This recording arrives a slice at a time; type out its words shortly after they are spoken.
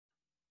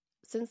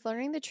Since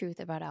learning the truth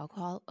about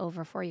alcohol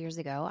over 4 years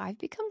ago, I've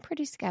become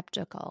pretty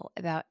skeptical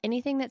about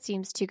anything that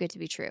seems too good to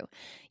be true.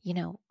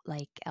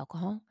 Like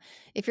alcohol.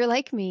 If you're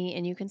like me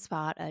and you can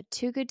spot a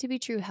too good to be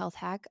true health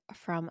hack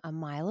from a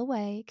mile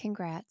away,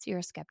 congrats, you're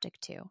a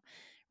skeptic too.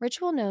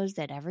 Ritual knows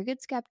that every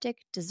good skeptic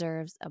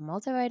deserves a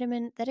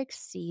multivitamin that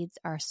exceeds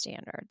our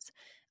standards.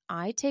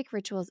 I take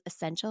Ritual's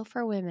Essential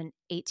for Women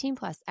 18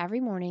 plus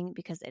every morning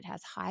because it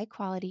has high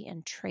quality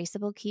and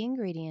traceable key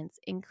ingredients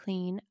in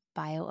clean,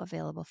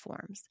 bioavailable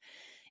forms.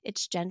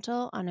 It's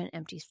gentle on an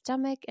empty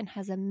stomach and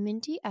has a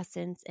minty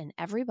essence in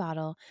every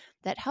bottle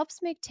that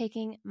helps make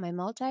taking my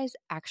multis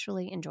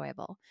actually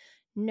enjoyable.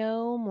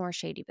 No more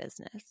shady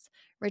business.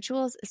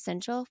 Ritual's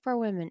Essential for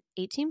Women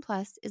 18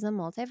 plus is a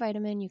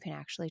multivitamin you can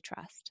actually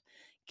trust.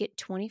 Get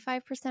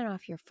 25%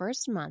 off your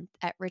first month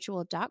at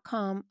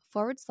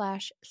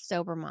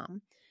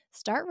ritual.com/sobermom.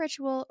 Start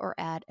Ritual or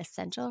add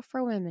Essential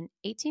for Women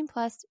 18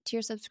 plus to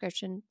your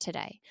subscription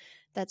today.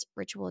 That's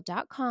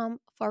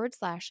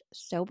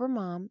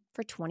ritual.com/sobermom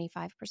for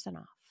 25%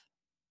 off.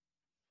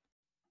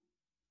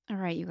 All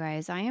right, you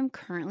guys, I am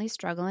currently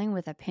struggling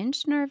with a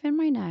pinched nerve in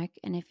my neck,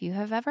 and if you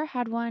have ever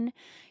had one,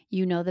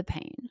 you know the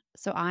pain.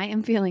 So I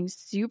am feeling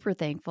super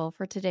thankful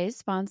for today's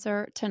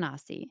sponsor,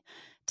 Tanasi.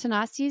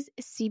 Tanasi's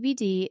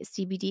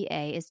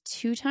CBD/CBDA is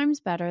 2 times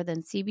better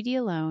than CBD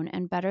alone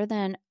and better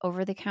than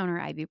over-the-counter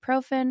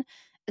ibuprofen,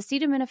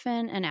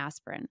 acetaminophen, and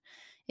aspirin.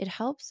 It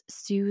helps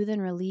soothe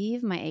and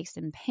relieve my aches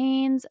and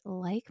pains,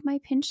 like my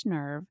pinched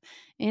nerve,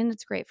 and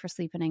it's great for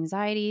sleep and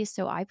anxiety,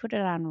 so I put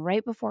it on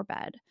right before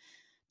bed.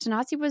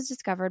 Tanasi was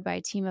discovered by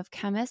a team of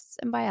chemists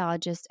and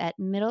biologists at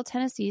Middle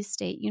Tennessee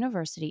State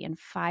University, and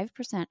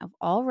 5% of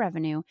all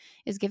revenue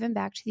is given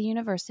back to the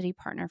university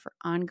partner for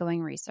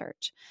ongoing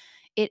research.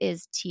 It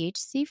is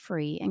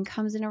THC-free and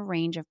comes in a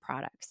range of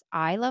products.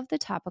 I love the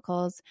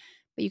topicals,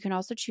 but you can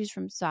also choose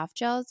from soft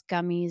gels,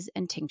 gummies,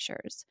 and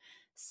tinctures.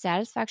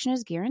 Satisfaction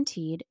is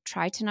guaranteed.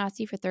 Try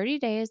Tanasi for 30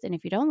 days, and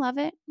if you don't love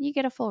it, you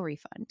get a full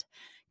refund.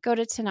 Go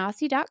to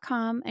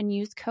Tanasi.com and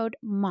use code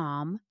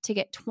MOM to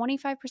get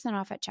 25%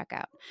 off at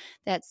checkout.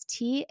 That's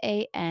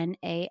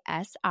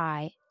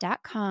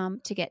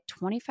TANASI.com to get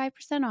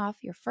 25%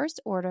 off your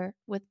first order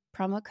with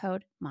promo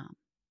code MOM.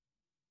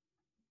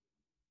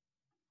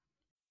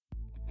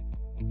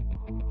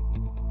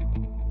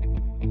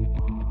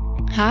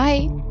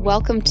 Hi,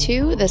 welcome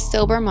to the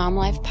Sober Mom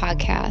Life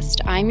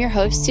podcast. I'm your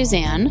host,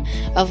 Suzanne,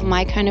 of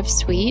My Kind of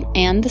Sweet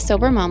and the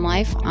Sober Mom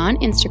Life on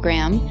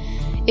Instagram.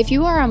 If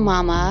you are a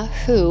mama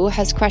who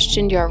has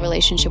questioned your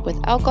relationship with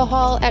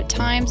alcohol at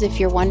times, if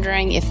you're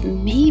wondering if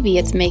maybe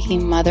it's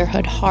making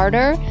motherhood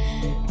harder,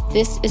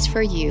 this is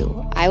for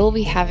you. I will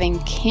be having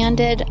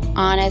candid,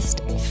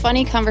 honest,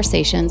 funny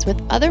conversations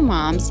with other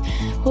moms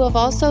who have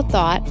also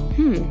thought,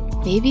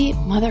 maybe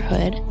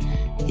motherhood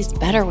is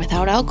better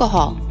without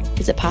alcohol.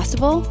 Is it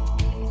possible?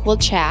 We'll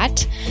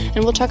chat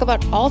and we'll talk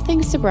about all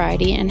things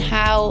sobriety and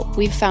how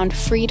we've found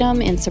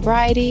freedom in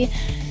sobriety.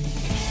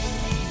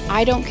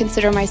 I don't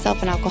consider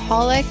myself an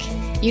alcoholic.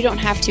 You don't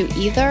have to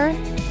either.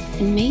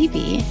 And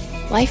maybe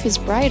life is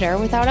brighter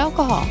without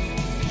alcohol.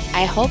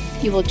 I hope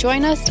you will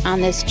join us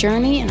on this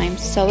journey, and I'm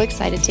so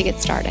excited to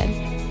get started.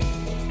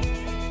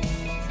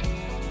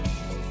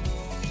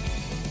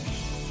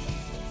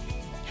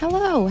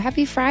 Hello,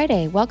 happy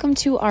Friday. Welcome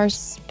to our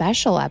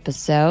special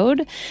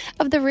episode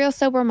of the Real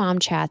Sober Mom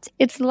Chats.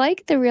 It's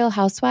like the Real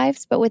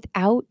Housewives, but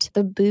without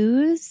the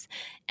booze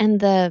and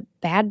the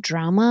bad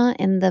drama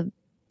and the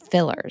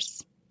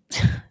fillers.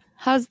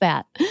 How's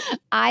that?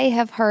 I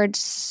have heard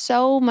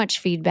so much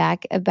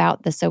feedback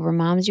about the sober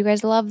moms. You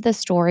guys love the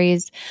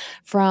stories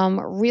from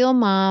real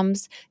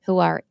moms who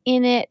are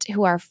in it,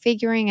 who are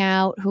figuring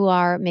out, who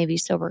are maybe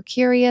sober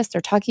curious.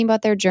 They're talking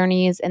about their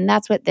journeys, and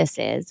that's what this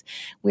is.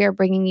 We are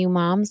bringing you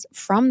moms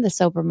from the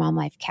Sober Mom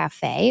Life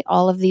Cafe.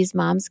 All of these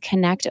moms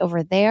connect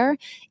over there.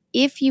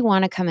 If you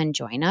want to come and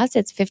join us,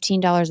 it's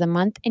 $15 a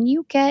month, and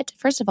you get,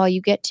 first of all, you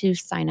get to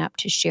sign up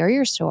to share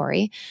your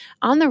story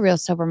on the Real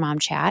Sober Mom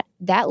Chat.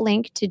 That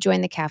link to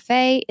join the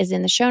cafe is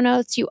in the show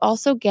notes. You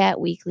also get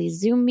weekly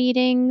Zoom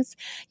meetings.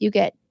 You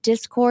get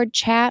Discord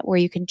chat where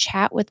you can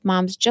chat with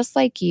moms just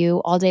like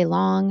you all day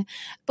long.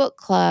 Book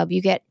club.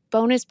 You get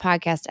bonus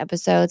podcast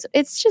episodes.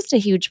 It's just a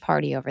huge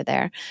party over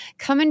there.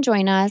 Come and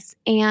join us,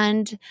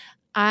 and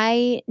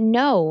I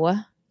know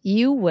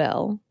you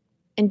will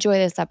enjoy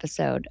this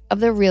episode of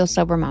the Real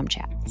Sober Mom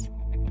Chats.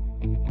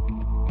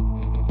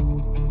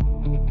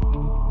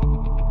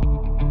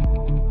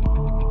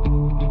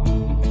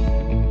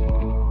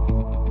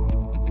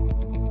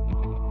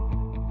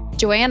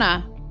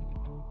 Joanna,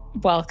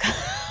 welcome.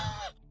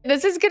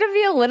 This is going to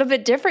be a little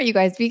bit different, you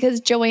guys,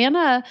 because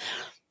Joanna,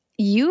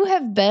 you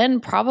have been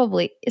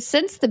probably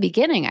since the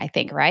beginning, I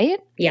think, right?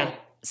 Yeah.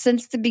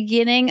 Since the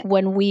beginning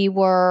when we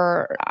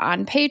were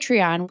on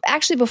Patreon,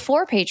 actually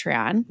before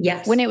Patreon,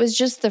 Yes. when it was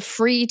just the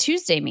free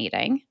Tuesday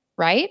meeting,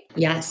 right?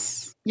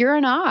 Yes. You're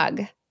an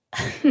OG.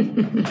 I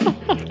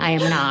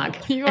am an OG.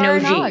 You are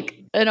an OG.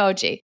 an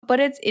OG. But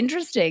it's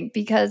interesting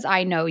because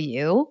I know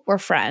you, we're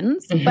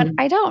friends, but Mhm.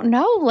 I don't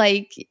know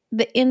like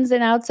the ins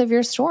and outs of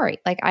your story.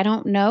 Like I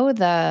don't know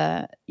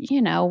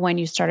when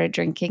you started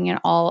drinking and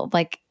all,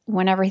 like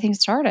when everything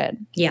started.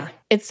 Yeah.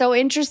 It's so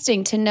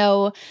interesting to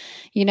know,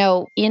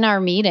 in our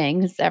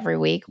meetings every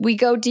week, we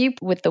go deep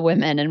with the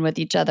women and with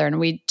each other and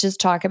we just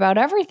talk about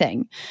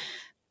everything.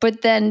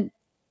 But then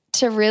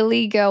to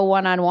really go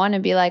one-on-one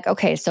and be like,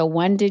 okay, so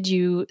when did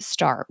you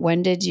start?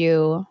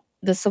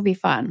 This will be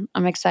fun.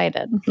 I'm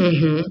excited.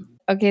 Mhm.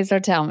 Okay, so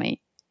tell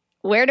me,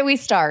 where do we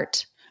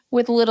start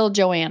with little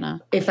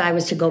Joanna? If I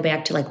was to go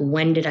back to like,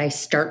 when did I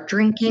start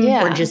drinking or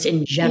Yeah. just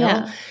in general,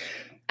 Yeah.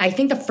 I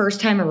think the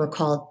first time I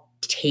recall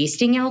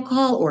tasting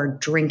alcohol or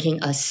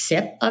drinking a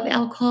sip of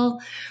alcohol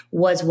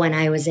was when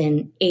I was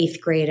in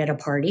 8th grade at a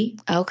party.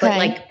 Okay. But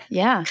like,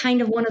 yeah.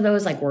 kind of one of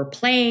those, like we're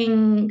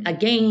playing a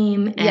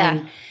game Yeah.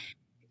 and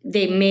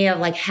they may have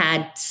like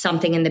had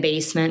something in the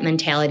basement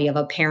mentality of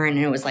a parent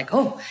and it was like,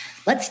 oh,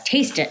 let's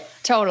taste it.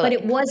 Totally. But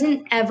it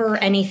wasn't ever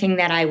anything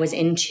that I was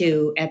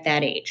into at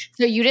that age.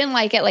 So you didn't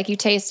like it, like you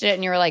tasted it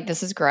and you were like,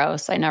 this is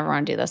gross. I never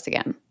want to do this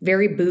again.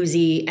 Very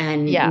boozy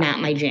and Yeah. not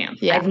my jam.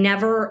 Yeah. I've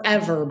never,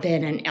 ever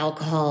been an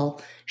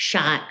alcohol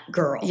shot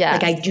girl.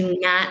 Yes. Like I do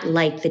not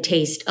like the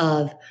taste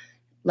of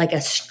like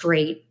a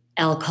straight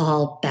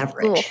alcohol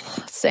beverage.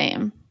 Ugh,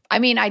 same. I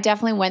mean, I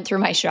definitely went through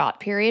my shot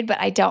period, but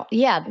I don't.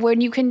 Yeah,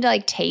 when you can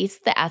like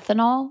taste the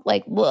ethanol,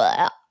 like,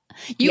 bleh.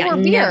 You were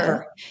beer.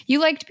 Never. You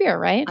liked beer,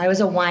 right? I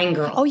was a wine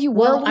girl. Oh, you were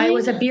Well, wine? I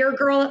was a beer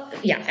girl.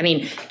 Yeah. I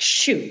mean,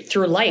 shoot,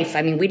 through life.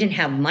 I mean, we didn't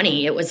have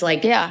money. It was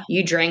like,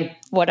 you drank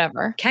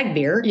whatever keg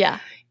beer. Yeah.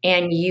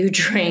 And you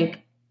drank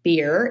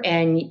beer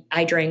and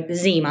I drank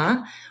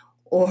Zima.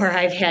 Or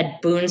I've had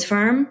Boone's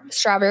Farm.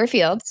 Strawberry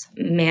Fields.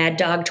 Mad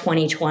Dog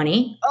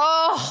 2020.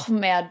 Oh,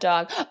 Mad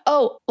Dog.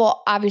 Oh,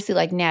 well, obviously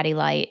like Natty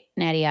Light,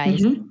 Natty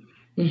Ice. Mm-hmm.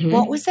 Mm-hmm.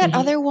 What was that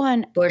other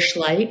one? Bush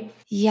Light.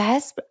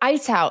 Yes.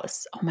 Ice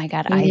House. Oh my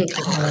God. Ice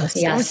House.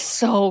 Yes. That was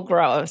so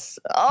gross.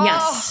 Oh,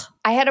 Yes.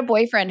 I had a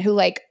boyfriend who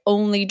like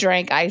only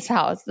drank Ice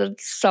House.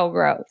 That's so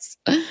gross.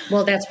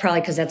 Well, that's probably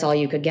because that's all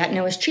you could get and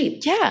it was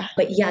cheap. Yeah.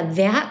 But yeah,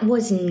 that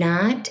was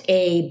not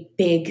a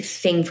big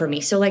thing for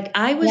me. So like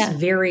I was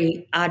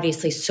very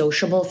obviously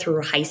sociable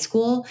through high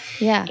school.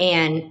 Yeah.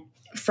 And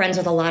friends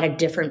with a lot of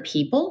different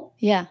people.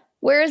 Yeah.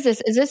 Where is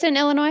this? Is this in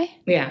Illinois?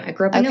 Yeah. I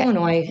grew up in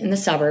Illinois in the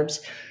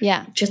suburbs.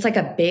 Yeah. Just like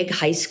a big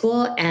high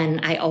school.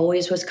 And I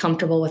always was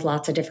comfortable with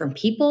lots of different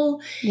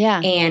people. Yeah.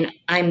 And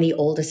I'm the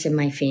oldest in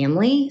my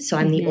family. So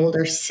I'm the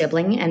older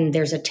sibling. And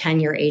there's a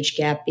 10-year age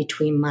gap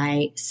between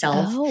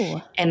myself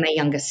and my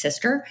youngest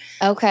sister.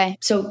 Okay.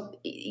 So,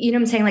 you know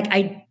what I'm saying? Like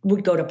I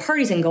would go to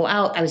parties and go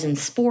out. I was in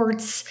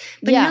sports,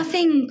 but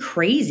nothing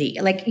crazy.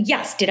 Like,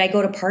 yes. Did I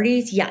go to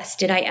parties? Yes.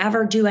 Did I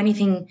ever do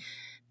anything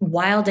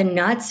wild and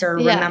nuts or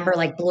remember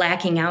like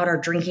blacking out or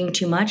drinking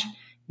too much?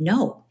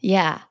 No.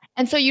 Yeah.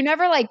 And so you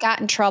never like got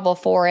in trouble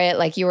for it.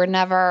 Like you were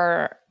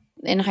never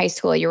in high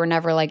school, you were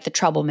never like the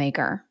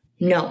troublemaker.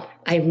 No,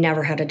 I've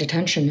never had a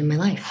detention in my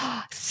life.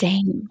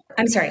 Same.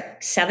 I'm sorry.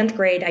 7th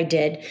grade I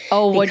did.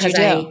 Oh, what'd you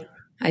do?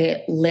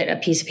 I lit a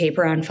piece of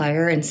paper on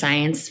fire in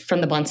science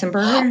from the Bunsen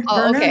burner.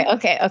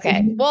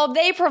 Okay. Well,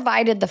 they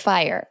provided the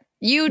fire.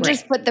 You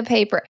just put the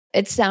paper.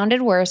 It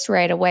sounded worse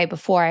right away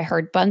before I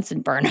heard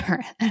Bunsen burner.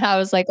 And I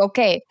was like,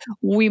 okay,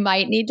 we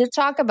might need to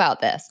talk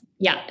about this.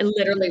 Yeah, it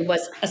literally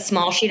was a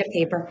small sheet of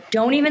paper.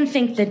 Don't even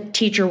think the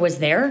teacher was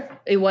there.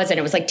 It wasn't.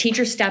 It was like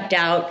teacher stepped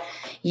out.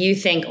 You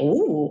think,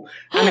 ooh,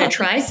 I'm going to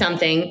try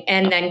something.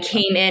 And then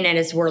came in and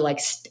as we're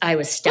like, I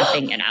was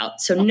stepping it out.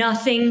 So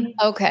nothing.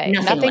 Okay.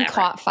 Nothing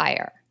caught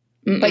fire.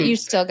 But you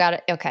still got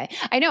it. Okay.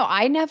 I know.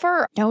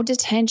 No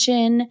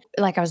detention.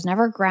 Like I was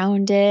never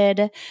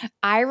grounded.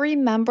 I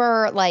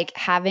remember like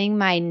having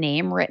my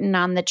name written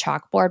on the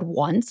chalkboard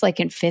once, like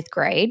in 5th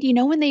grade. You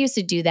know, when they used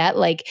to do that,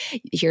 like,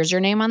 here's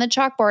your name on the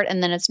chalkboard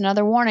and then it's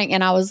another warning.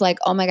 And I was like,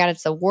 oh my God,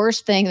 it's the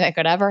worst thing that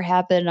could ever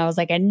happen. And I was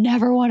like, I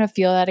never want to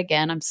feel that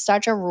again. I'm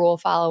such a rule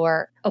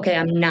follower. Okay.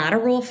 I'm not a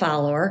rule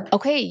follower.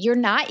 Okay. You're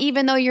not,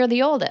 even though you're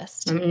the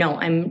oldest. No,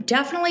 I'm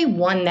definitely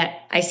one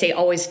that I say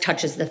always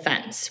touches the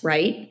fence,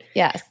 right?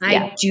 Yes.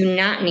 I do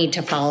not need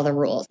to follow the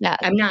rules. Yes.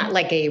 I'm not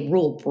like a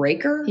rule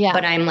breaker,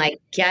 but I'm like,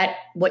 get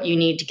what you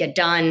need to get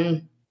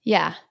done.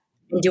 Yeah.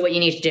 And do what you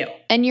need to do.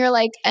 And you're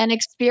like an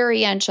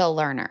experiential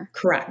learner.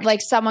 Correct.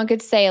 Like someone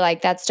could say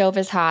like that stove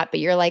is hot,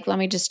 but you're like, let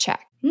me just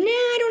check. Nah,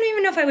 I don't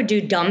even know if I would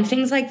do dumb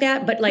things like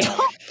that, but like,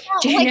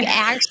 like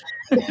action.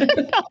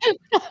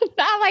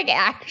 Not like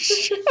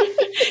action.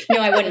 No,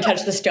 I wouldn't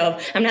touch the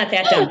stove. I'm not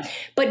that dumb.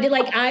 But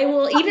like, I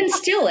will, even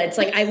still, it's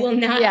like, I will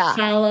not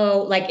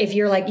follow, like, if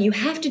you're like, you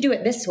have to do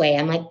it this way.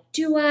 I'm like,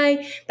 do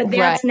I? But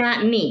that's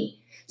not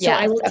me. So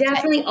I will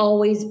definitely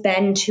always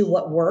bend to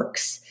what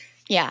works.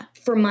 Yeah.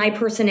 For my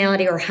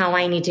personality or how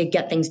I need to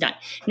get things done.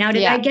 Now,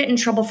 did I get in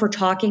trouble for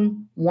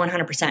talking?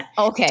 100%.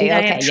 Okay. Did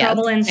I have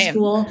trouble in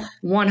school?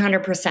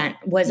 100%.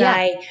 Was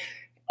I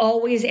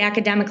always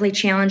academically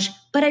challenged?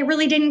 But I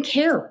really didn't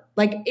care.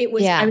 Like it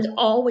was, I was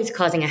always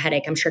causing a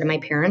headache, I'm sure, to my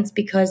parents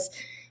because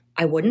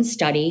I wouldn't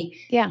study.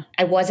 Yeah.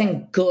 I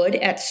wasn't good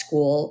at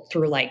school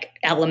through like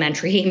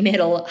elementary,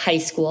 middle, high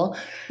school.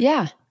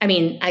 Yeah. I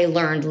mean, I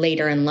learned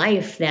later in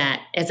life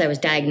that as I was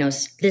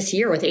diagnosed this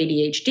year with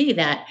ADHD,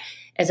 that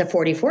as a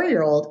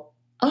 44-year-old,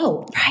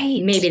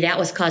 right, maybe that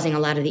was causing a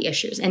lot of the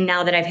issues. And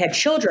now that I've had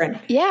children.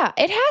 Yeah,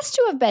 it has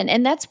to have been.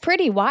 And that's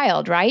pretty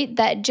wild, right?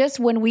 That just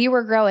when we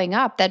were growing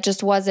up, that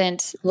just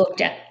wasn't looked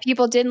at.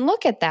 People didn't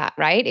look at that,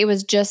 right? It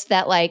was just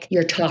that like,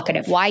 you're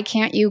talkative. Why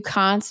can't you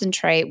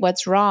concentrate?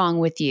 What's wrong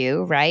with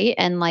you, right?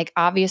 And like,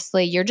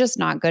 obviously you're just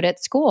not good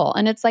at school.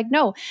 And it's like,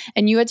 no.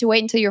 And you had to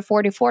wait until you're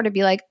 44 to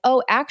be like,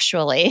 oh,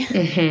 actually,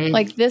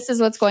 like this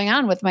is what's going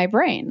on with my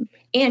brain.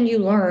 And you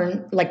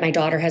learn, like my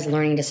daughter has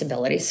learning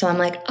disabilities. So I'm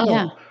like,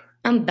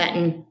 I'm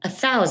betting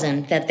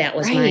 1,000 that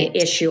was my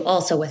issue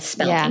also with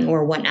spelling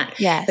or whatnot.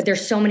 Yes. But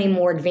there's so many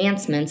more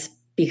advancements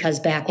because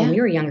back when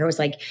we were younger, it was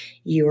like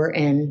you were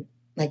in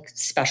like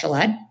special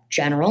ed,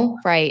 general.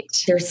 Right.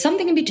 There's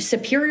something in between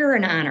superior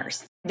and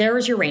honors. There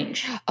was your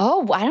range.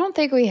 Oh, I don't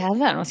think we have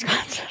that in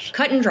Wisconsin.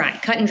 Cut and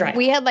dry.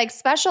 We had like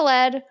special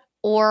ed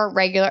or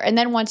regular. And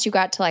then once you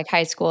got to like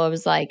high school, it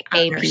was like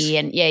honors.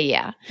 AP and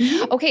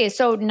Mm-hmm. Okay.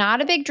 So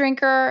not a big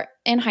drinker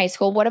in high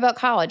school. What about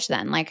college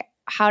then? Like,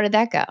 how did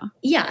that go?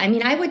 Yeah. I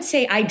mean, I would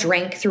say I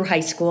drank through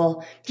high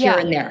school here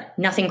and there.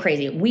 Nothing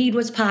crazy. Weed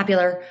was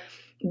popular.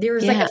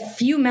 There's like a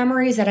few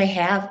memories that I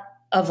have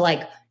of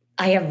like,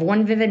 I have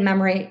one vivid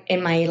memory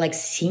in my like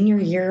senior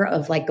year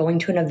of like going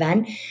to an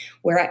event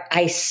where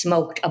I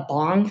smoked a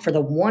bong for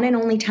the one and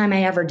only time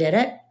I ever did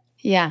it.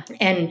 Yeah.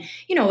 And,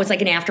 you know, it was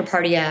like an after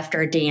party after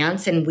a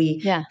dance. And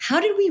how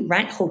did we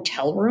rent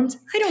hotel rooms?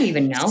 I don't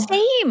even know.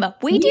 Same.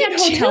 We did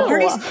hotel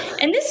parties.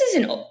 And this is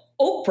in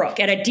Oak Brook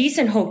at a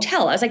decent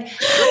hotel. I was like,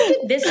 how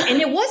did this? And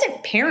it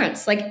wasn't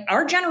parents, like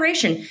our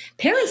generation.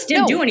 Parents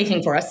didn't do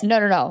anything for us.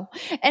 No.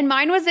 And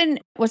mine was in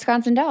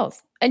Wisconsin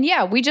Dells. And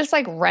we just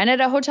like rented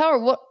a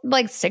hotel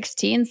like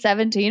 16,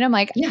 17. I'm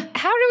like,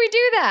 how do we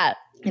do that?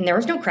 And there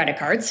was no credit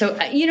card.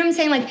 So, you know what I'm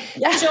saying? Like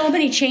so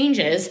many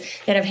changes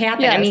that have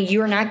happened. Yes. I mean,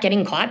 you're not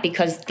getting caught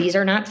because these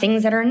are not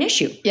things that are an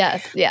issue.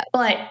 Yes. Yeah.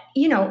 But,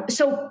 you know,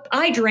 so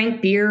I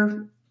drank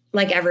beer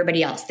like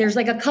everybody else. There's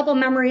like a couple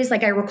memories.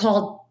 Like I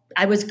recall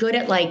I was good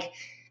at like,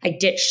 I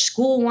ditched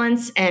school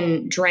once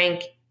and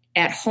drank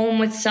at home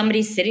with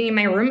somebody sitting in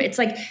my room. It's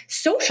like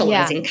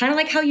socializing, kind of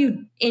like how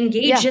you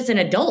engage as an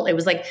adult. It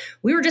was like,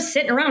 we were just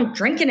sitting around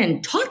drinking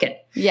and talking.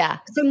 Yeah.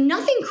 So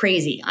nothing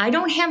crazy. I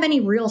don't have any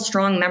real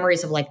strong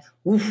memories of like,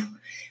 oof.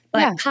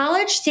 But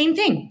college, same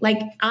thing. Like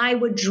I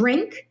would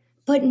drink,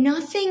 but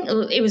nothing.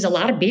 It was a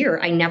lot of beer.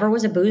 I never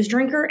was a booze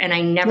drinker and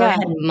I never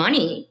had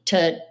money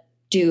to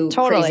do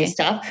crazy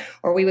stuff,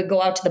 or we would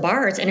go out to the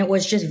bars and it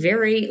was just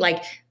very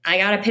like, I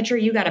got a pitcher,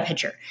 you got a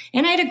pitcher.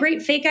 And I had a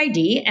great fake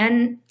ID.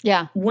 And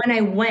when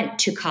I went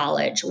to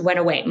college, went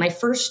away. My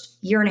first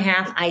year and a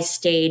half, I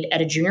stayed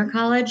at a junior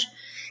college,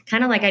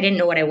 kind of like I didn't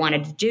know what I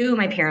wanted to do.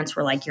 My parents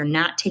were like, you're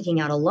not taking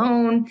out a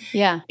loan.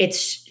 Yeah.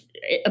 It's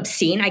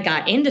obscene. I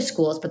got into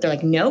schools, but they're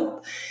like,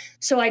 nope.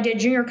 So I did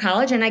junior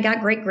college and I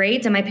got great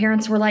grades and my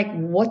parents were like,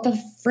 what the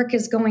frick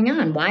is going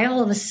on? Why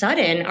all of a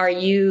sudden are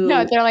you...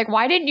 No, they're like,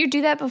 why didn't you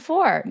do that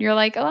before? You're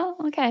like, oh,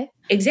 okay.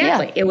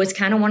 Exactly. Yeah. It was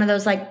kind of one of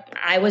those like,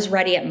 I was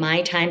ready at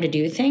my time to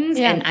do things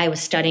and I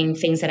was studying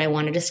things that I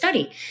wanted to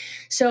study.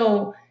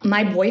 So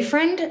my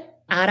boyfriend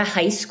out of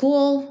high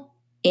school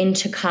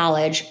into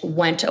college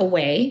went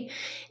away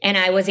and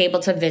I was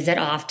able to visit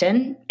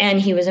often and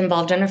he was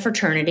involved in a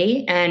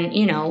fraternity and,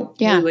 you know,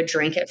 we would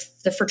drink at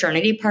the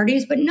fraternity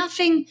parties, but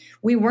nothing,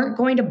 we weren't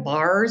going to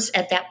bars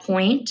at that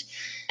point.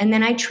 And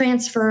then I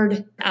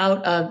transferred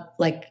out of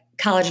like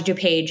College of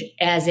DuPage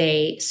as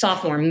a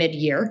sophomore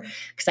mid-year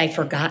because I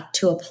forgot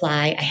to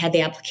apply. I had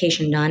the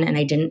application done and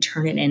I didn't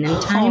turn it in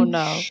time. Oh,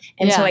 no.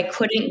 And so I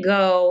couldn't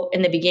go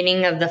in the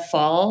beginning of the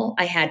fall.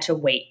 I had to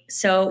wait.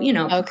 So, you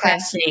know,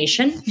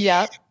 procrastination.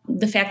 Yeah.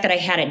 The fact that I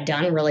had it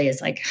done really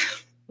is like,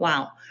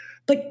 wow.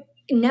 But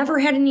never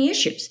had any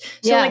issues.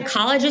 So like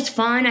college is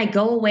fun. I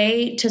go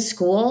away to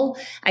school.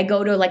 I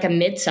go to like a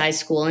mid-sized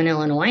school in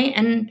Illinois.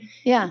 And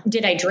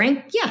did I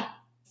drink? Yeah.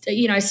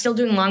 You know, I was still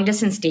doing long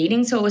distance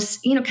dating. So it was,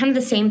 you know, kind of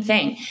the same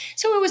thing.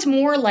 So it was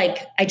more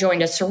like I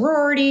joined a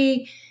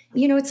sorority,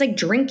 you know, it's like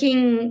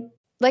drinking.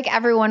 Like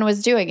everyone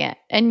was doing it.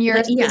 And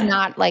yours was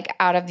not like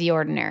out of the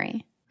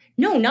ordinary.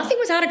 No, nothing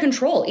was out of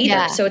control either.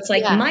 Yeah. So it's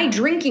like my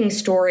drinking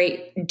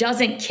story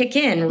doesn't kick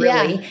in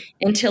really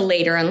until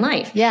later in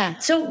life. Yeah.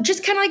 So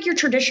just kind of like your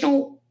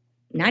traditional,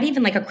 not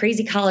even like a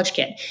crazy college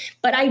kid.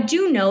 But I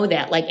do know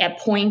that like at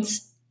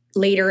points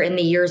later in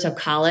the years of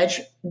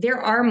college, there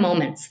are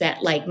moments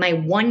that like my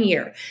 1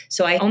 year.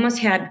 So I almost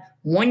had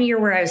 1 year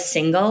where I was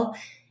single.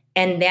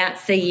 And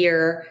that's the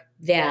year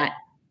that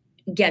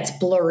gets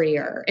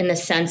blurrier in the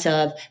sense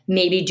of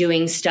maybe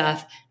doing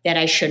stuff that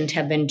I shouldn't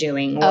have been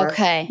doing or,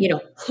 you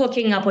know,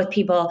 hooking up with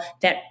people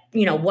that,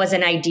 you know,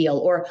 wasn't ideal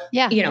or,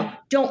 you know,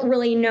 don't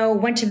really know,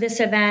 went to this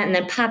event and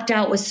then popped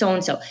out with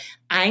so-and-so.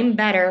 I'm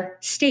better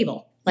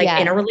stable. like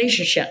in a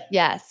relationship.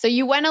 Yes. So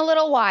you went a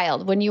little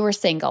wild when you were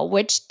single,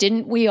 which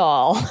didn't we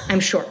all? I'm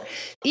sure.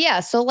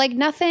 Yeah. So like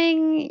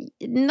nothing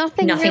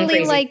really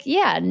crazy. like,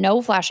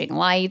 no flashing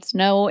lights,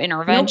 no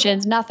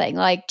interventions, nothing.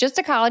 Like just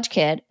a college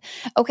kid.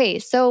 Okay.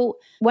 So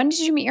when did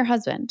you meet your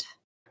husband?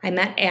 I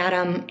met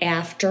Adam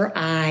after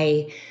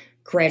I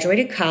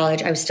graduated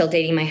college. I was still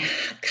dating my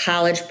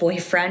college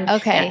boyfriend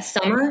that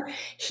summer.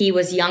 He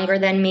was younger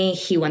than me.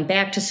 He went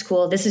back to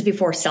school. This is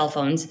before cell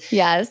phones.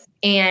 Yes.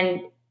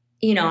 And,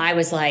 I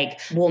was like,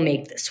 we'll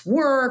make this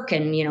work.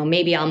 And,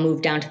 maybe I'll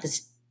move down to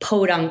this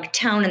podunk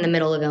town in the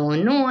middle of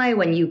Illinois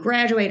when you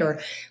graduate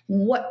or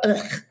what.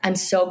 I'm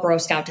so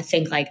grossed out to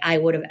think like I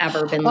would have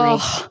ever been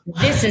like,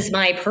 this is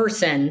my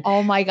person.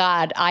 Oh my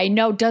God. I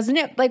know. Doesn't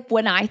it, like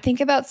when I think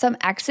about some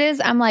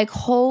exes, I'm like,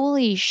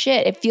 holy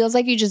shit. It feels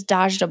like you just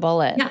dodged a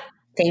bullet. Yeah.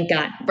 Thank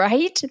God.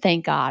 Right?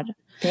 Thank God.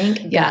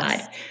 Thank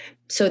God.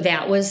 So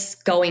that was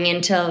going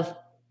into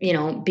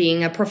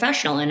being a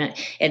professional. And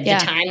at the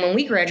time when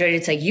we graduated,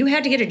 it's like you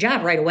had to get a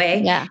job right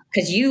away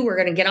because you were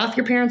going to get off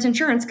your parents'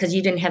 insurance because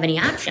you didn't have any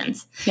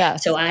options.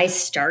 Yes. So I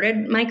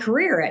started my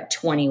career at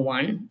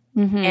 21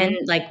 and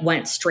like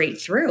went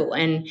straight through.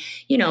 And,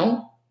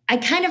 I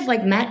kind of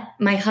like met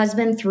my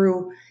husband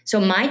through, so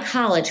my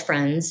college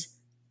friends,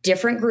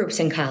 different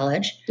groups in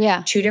college,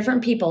 two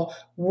different people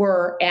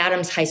were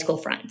Adam's high school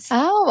friends.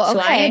 Oh, okay. So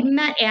I had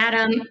met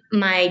Adam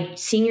my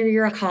senior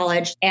year of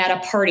college at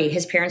a party.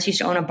 His parents used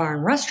to own a bar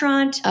and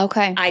restaurant.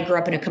 Okay. I grew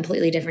up in a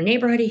completely different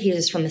neighborhood. He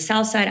was from the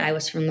south side. I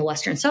was from the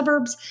western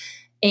suburbs.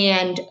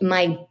 And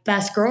my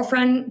best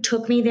girlfriend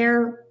took me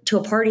there to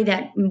a party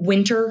that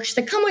winter. She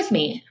said, come with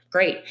me.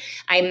 Great.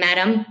 I met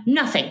him.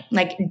 Nothing.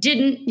 Like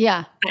didn't.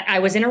 Yeah. I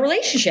was in a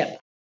relationship.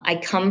 I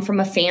come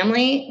from a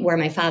family where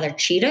my father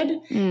cheated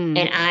and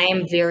I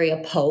am very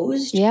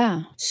opposed.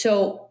 Yeah.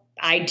 So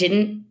I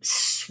didn't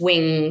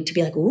swing to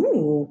be like,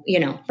 ooh,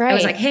 Right. I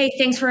was like, hey,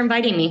 thanks for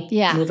inviting me.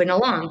 Yeah. Moving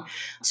along.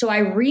 So I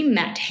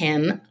re-met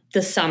him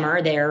the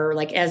summer there,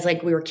 like as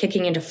like we were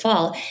kicking into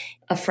fall.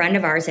 A friend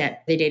of ours they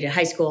dated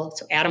high school.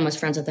 So Adam was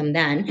friends with him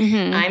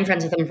then. I'm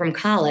friends with him from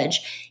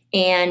college.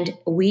 And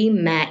we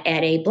met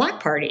at a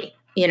block party.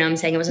 You know what I'm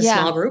saying? It was a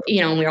small group,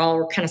 and we all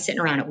were kind of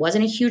sitting around. It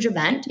wasn't a huge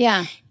event.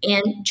 Yeah.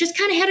 And just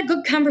kind of had a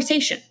good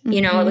conversation.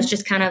 It was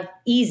just kind of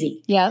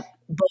easy. Yeah.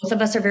 Both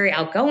of us are very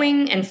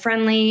outgoing and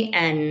friendly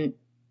and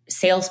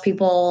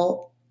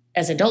salespeople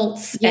as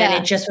adults. And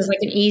it just was like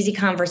an easy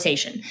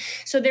conversation.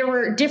 So there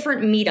were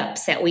different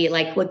meetups that we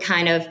like would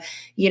kind of,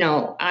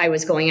 I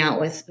was going out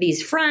with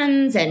these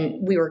friends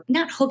and we were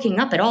not hooking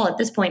up at all at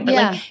this point, but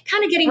like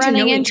kind of getting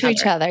running to know into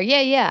each other.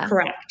 Yeah. Yeah.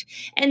 Correct.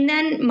 And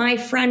then my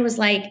friend was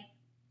like,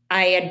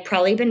 I had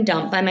probably been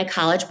dumped by my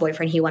college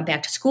boyfriend. He went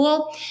back to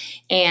school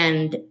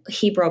and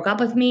he broke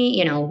up with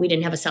me. We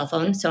didn't have a cell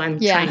phone, so I'm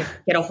trying to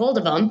get a hold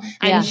of him.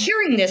 I'm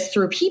hearing this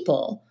through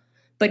people,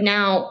 but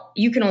now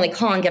you can only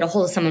call and get a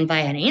hold of someone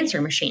via an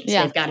answering machine.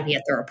 So they've got to be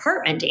at their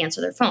apartment to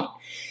answer their phone.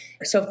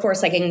 So of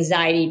course, like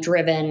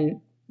anxiety-driven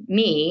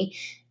me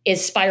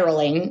is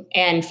spiraling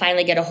and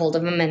finally get a hold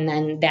of him and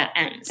then that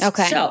ends.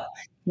 Okay. So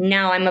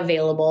now I'm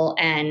available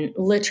and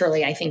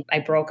literally I think I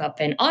broke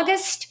up in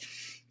August.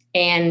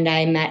 And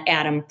I met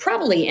Adam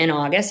probably in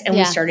August and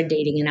we started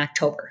dating in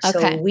October.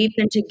 Okay. So we've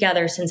been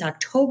together since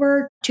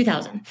October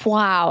 2000.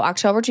 Wow.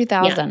 October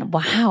 2000. Yeah.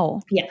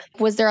 Wow. Yeah.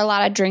 Was there a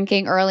lot of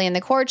drinking early in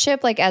the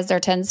courtship, like as there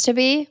tends to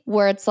be,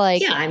 where it's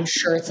like. Yeah, I'm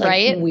sure it's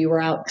like we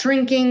were out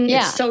drinking.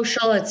 Yeah. It's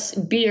social. It's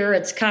beer.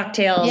 It's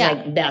cocktails. Yeah.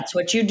 Like that's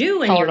what you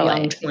do in your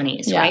young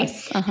 20s, right?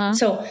 Uh-huh.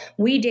 So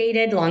we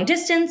dated long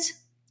distance.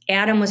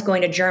 Adam was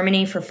going to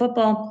Germany for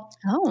football.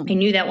 Oh. I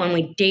knew that when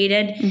we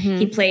dated.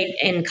 He played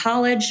in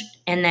college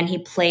and then he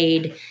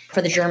played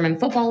for the German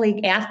Football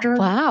League after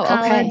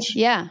college. Okay.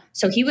 Yeah.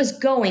 So he was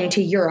going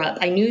to Europe.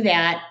 I knew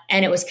that.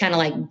 And it was kind of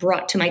like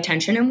brought to my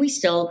attention. And we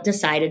still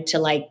decided to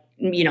like,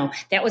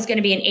 that was going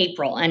to be in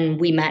April and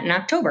we met in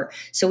October.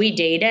 So we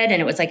dated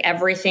and it was like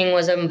everything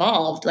was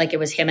involved. Like it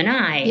was him and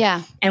I.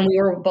 Yeah. And we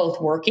were both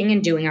working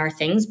and doing our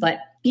things. But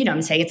you know what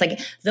I'm saying? It's like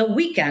the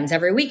weekends,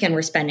 every weekend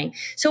we're spending.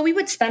 So we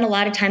would spend a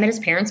lot of time at his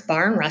parents'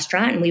 bar and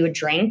restaurant and we would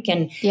drink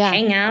and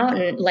hang out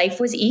and life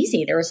was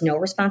easy. There was no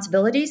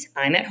responsibilities.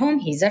 I'm at home.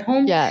 He's at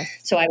home. Yes.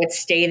 So I would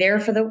stay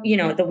there for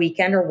the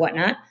weekend or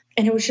whatnot.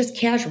 And it was just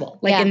casual,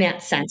 like in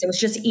that sense. It was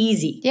just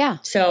easy. Yeah.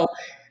 So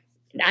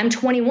I'm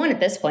 21 at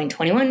this point,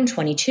 21,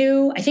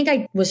 22. I think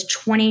I was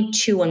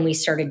 22 when we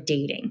started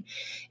dating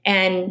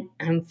and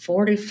I'm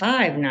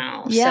 45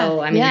 now. Yeah.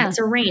 So I mean, that's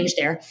a range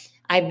there.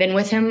 I've been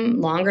with him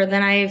longer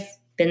than I've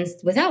been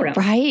without him.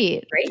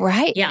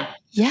 Right. Yeah.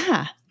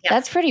 Yeah.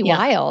 That's pretty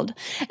wild.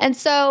 And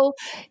so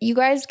you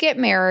guys get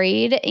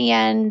married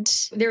and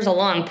there's a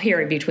long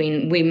period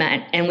between we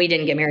met and we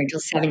didn't get married until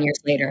 7 years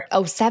later.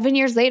 Oh, 7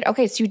 years later.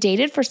 Okay. So you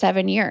dated for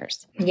 7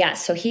 years. Yeah.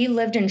 So he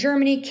lived in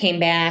Germany, came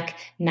back,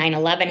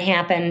 9/11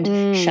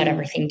 happened, shut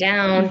everything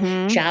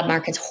down. Job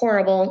market's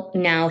horrible.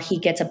 Now he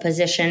gets a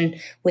position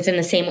within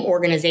the same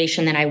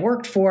organization that I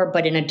worked for,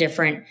 but in a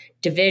different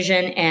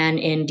division and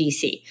in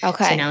DC.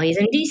 Okay. So now he's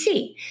in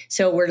DC.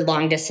 So we're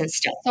long distance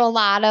still. So a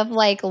lot of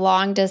like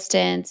long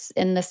distance pregnant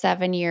in the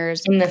 7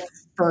 years? In the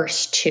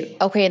first 2.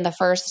 Okay, in the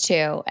first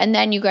 2. And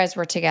then you guys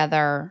were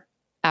together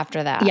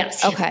after that?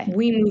 Yes. Okay.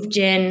 We moved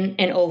in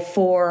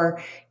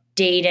 04,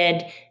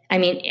 dated. I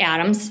mean,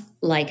 Adam's,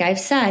 like I've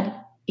said,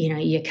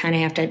 you kind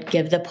of have to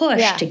give the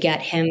push to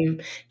get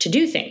him to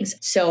do things.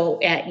 So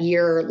at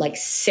year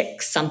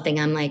 6 something,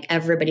 I'm like,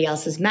 everybody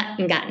else has met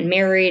and gotten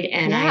married.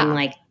 And I'm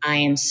like, I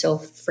am so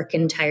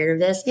freaking tired of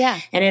this. Yeah.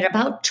 And at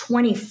about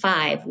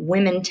 25,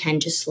 women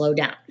tend to slow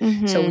down.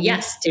 Mm-hmm. So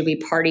yes, did we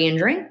party and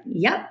drink?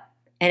 Yep.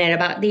 And at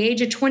about the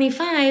age of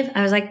 25,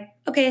 I was like,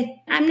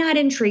 okay, I'm not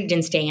intrigued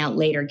in staying out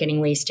later,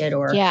 getting wasted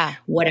or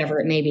whatever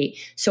it may be.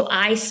 So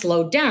I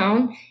slowed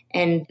down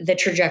and the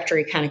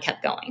trajectory kind of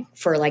kept going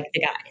for the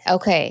guy.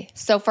 Okay.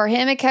 So for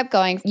him, it kept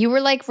going. You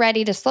were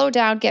ready to slow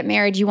down, get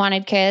married. You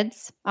wanted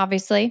kids,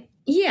 obviously.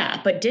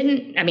 Yeah, but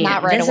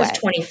not right this away. Is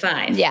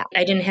 25. Yeah.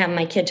 I didn't have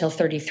my kid till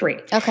 33.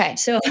 Okay.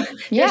 So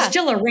there's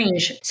still a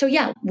range. So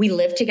we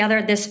live together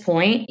at this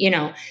point,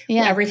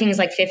 everything's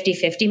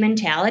 50-50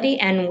 mentality,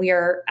 and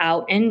we're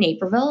out in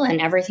Naperville and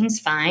everything's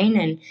fine.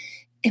 And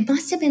it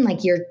must have been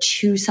year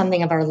 2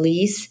 something of our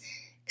lease,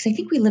 because I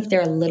think we lived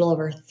there a little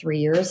over 3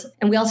 years.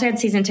 And we also had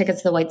season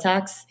tickets to the White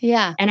Sox.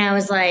 Yeah. And I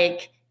was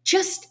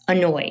just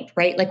annoyed,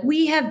 right?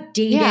 We have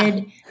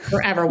dated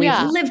forever.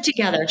 We've lived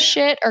together.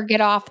 Shit or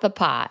get off the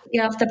pot.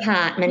 Get off the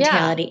pot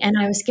mentality. Yeah. And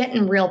I was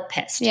getting real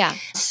pissed. Yeah.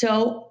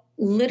 So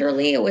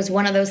literally it was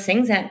one of those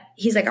things that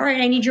he's like, all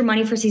right, I need your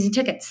money for season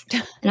tickets.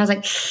 And I was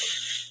like,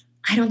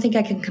 I don't think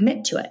I can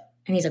commit to it.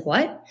 And he's like,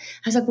 what? I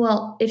was like,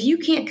 well, if you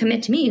can't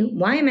commit to me,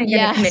 why am I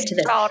going to commit to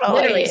this?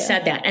 Totally. Literally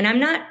said that. And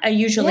I'm not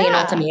usually an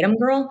ultimatum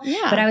girl,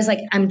 but I was like,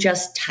 I'm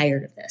just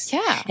tired of this.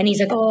 Yeah. And he's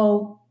like,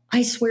 oh,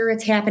 I swear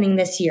it's happening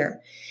this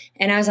year.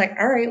 And I was like,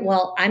 all right,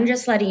 well, I'm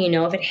just letting you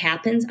know if it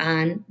happens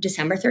on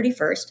December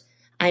 31st,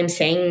 I'm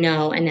saying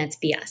no, and that's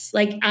BS.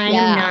 I'm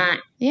not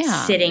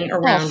sitting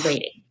around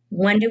waiting.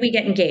 When do we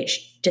get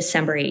engaged?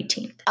 December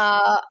 18th.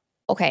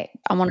 Okay.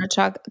 I want to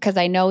talk, because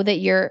I know that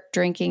your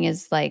drinking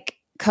is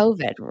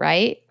COVID,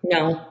 right?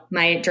 No,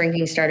 my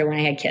drinking started when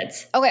I had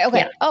kids. Okay.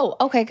 Yeah. Oh,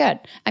 okay, good.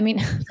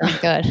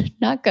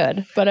 Not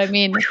good, but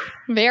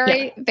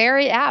very,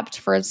 very apt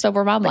for a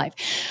sober mom life.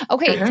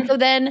 Okay. So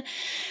then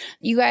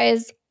you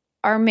guys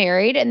are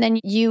married and then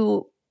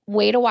you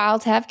wait a while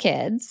to have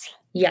kids.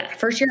 Yeah.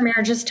 First year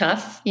marriage is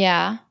tough.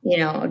 Yeah.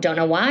 Don't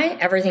know why.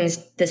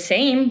 Everything's the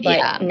same,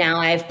 but now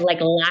I've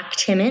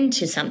locked him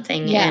into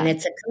something and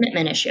it's a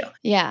commitment issue.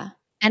 Yeah.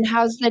 And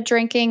how's the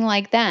drinking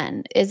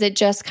then? Is it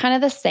just kind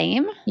of the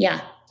same?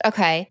 Yeah.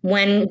 Okay.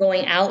 When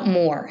going out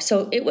more.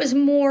 So it was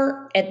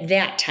more at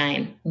that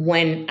time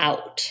when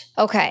out.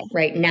 Okay.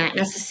 Right. Not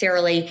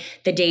necessarily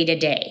the day to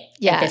day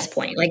at this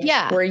point.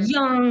 We're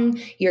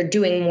young, you're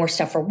doing more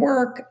stuff for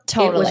work.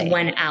 Totally. It was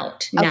when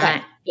out,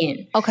 not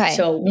in. Okay.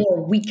 So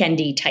more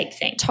weekendy type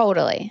thing.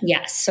 Totally.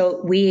 Yes.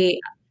 So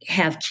we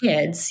have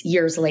kids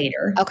years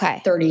later.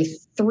 Okay.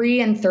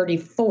 33 and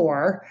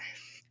 34.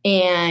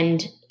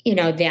 And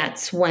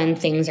that's when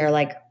things are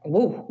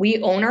whoa,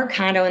 we own our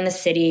condo in the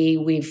city.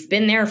 We've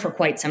been there for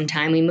quite some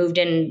time. We moved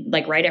in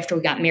right after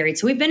we got married.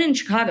 So we've been in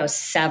Chicago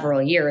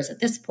several years at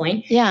this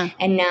point. Yeah.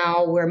 And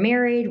now we're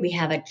married. We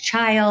have a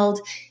child.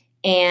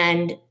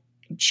 And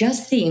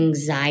just the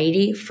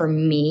anxiety for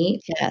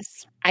me.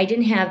 Yes. I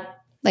didn't have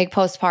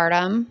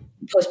postpartum.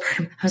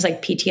 I was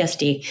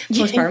PTSD.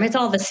 Postpartum, it's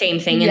all the same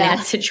thing in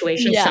that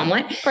situation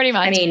somewhat. Pretty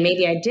much.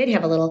 Maybe I did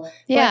have a little,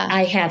 but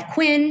I have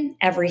Quinn.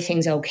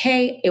 Everything's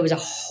okay. It was a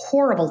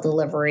horrible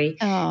delivery.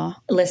 Oh.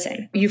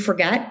 Listen, you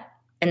forget.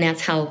 And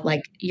that's how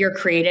you're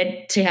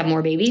created to have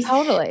more babies.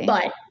 Totally.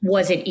 But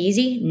was it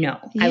easy? No.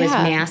 I was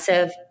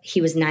massive.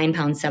 He was 9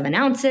 pounds, 7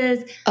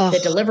 ounces. The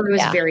delivery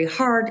was very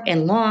hard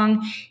and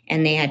long.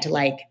 And they had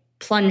to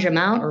plunge him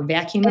out or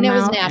vacuum him out. And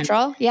it was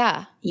natural?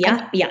 Yeah.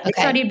 They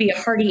thought he'd be a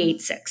hearty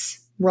 8'6".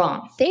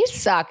 Wrong. They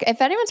suck.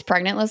 If anyone's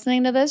pregnant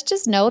listening to this,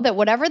 just know that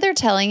whatever they're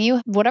telling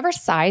you, whatever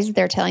size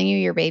they're telling you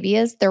your baby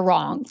is, they're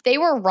wrong. They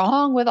were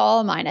wrong with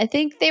all of mine. I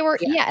think they were,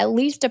 at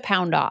least a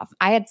pound off.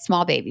 I had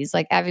small babies.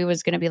 Evie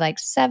was going to be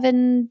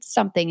 7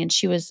 something and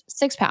she was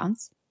 6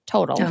 pounds.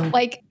 Total.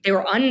 Oh, they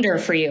were under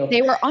for you.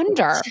 They were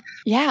under.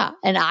 Yeah.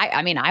 And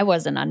I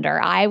wasn't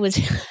under. I was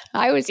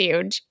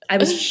huge. I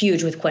was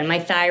huge with Quinn. My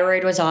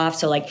thyroid was off.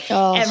 So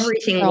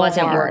everything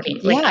wasn't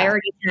working. I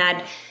already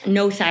had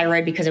no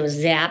thyroid because it was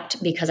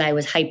zapped because I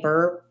was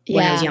hyper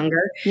when I was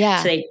younger. Yeah.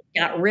 So they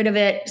got rid of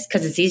it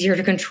because it's easier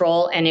to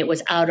control. And it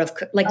was out of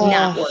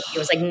not working. It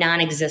was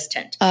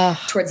non-existent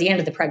towards the end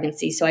of the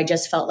pregnancy. So I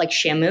just felt like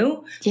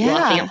Shamu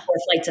walking up 4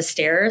 flights of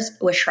stairs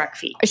with Shrek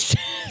feet.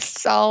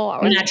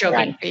 I'm not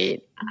joking.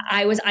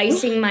 I was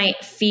icing my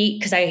feet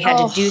because I had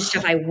to do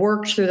stuff. I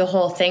worked through the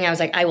whole thing. I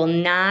was I will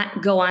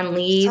not go on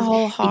leave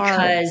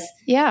because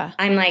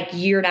I'm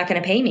you're not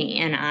going to pay me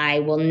and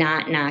I will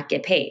not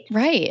get paid.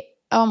 Right.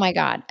 Oh my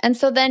God. And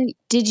so then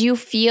did you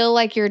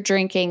feel your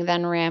drinking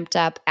then ramped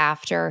up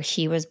after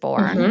he was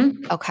born?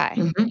 Mm-hmm. Okay.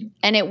 Mm-hmm.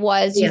 And it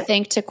was, you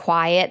think, to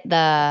quiet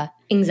the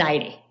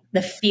anxiety,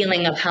 the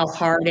feeling of how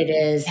hard it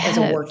is as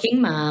a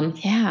working mom.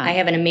 Yeah. I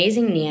have an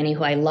amazing nanny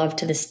who I love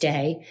to this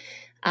day.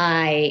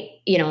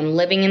 I'm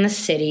living in the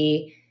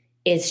city.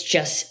 It's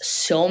just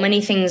so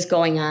many things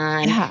going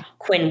on. Yeah.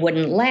 Quinn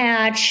wouldn't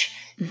latch.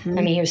 Mm-hmm.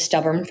 I mean, he was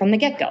stubborn from the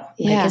get-go,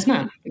 like his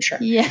mom, I'm sure.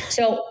 Yeah.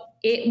 So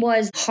it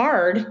was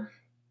hard.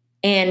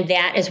 And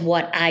that is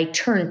what I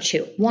turned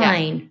to.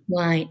 Wine.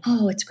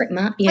 Oh, it's great,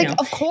 Mom.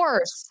 Of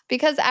course,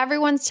 because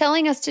everyone's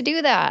telling us to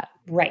do that.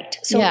 Right.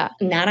 So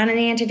not on an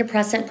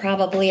antidepressant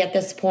probably at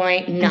this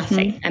point,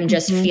 nothing. I'm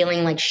just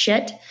feeling like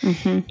shit.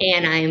 And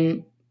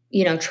I'm,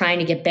 trying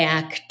to get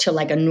back to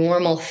like a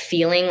normal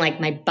feeling.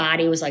 Like my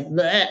body was like,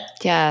 bleh.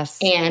 Yes.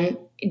 And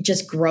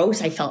just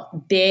gross. I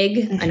felt big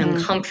and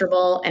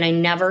uncomfortable, and I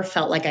never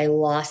felt like I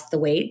lost the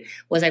weight.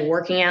 Was I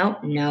working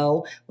out?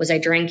 No. Was I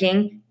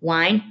drinking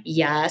wine?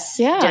 Yes.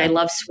 Yeah. Did I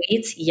love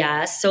sweets?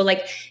 Yes. So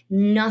like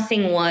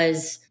nothing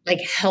was like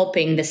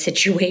helping the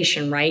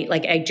situation, right?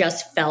 Like I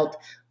just felt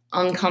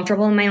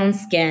uncomfortable in my own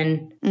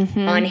skin,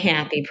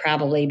 unhappy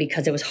probably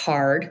because it was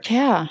hard.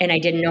 Yeah. And I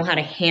didn't know how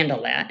to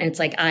handle that. And it's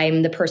like,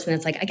 I'm the person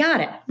that's like, I got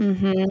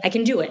it. I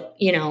can do it,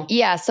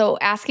 Yeah. So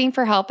asking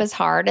for help is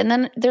hard. And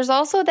then there's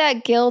also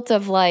that guilt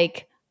of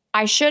like,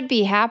 I should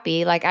be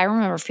happy. Like I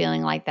remember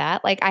feeling like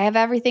that. Like I have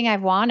everything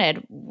I've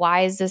wanted.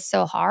 Why is this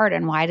so hard?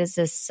 And why does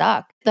this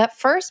suck? That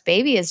first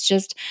baby is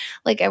just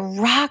like, it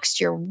rocks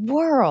your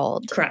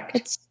world. Correct.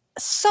 It's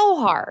so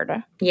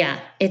hard. Yeah,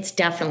 it's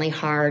definitely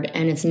hard,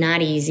 and it's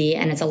not easy,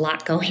 and it's a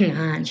lot going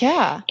on.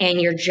 Yeah. And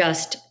you're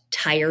just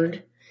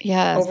tired.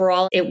 Yes.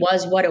 Overall, it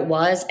was what it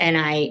was, and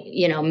I,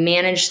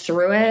 managed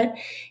through it.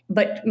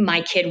 But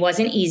my kid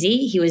wasn't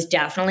easy. He was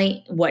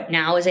definitely what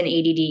now is an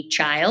ADD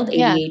child,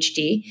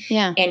 ADHD.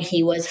 Yeah. And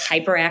he was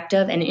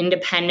hyperactive and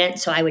independent.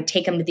 So I would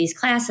take him to these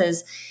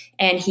classes,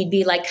 and he'd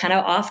be like kind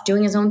of off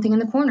doing his own thing in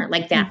the corner.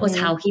 Like that was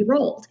how he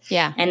rolled.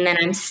 Yeah. And then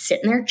I'm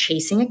sitting there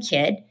chasing a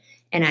kid,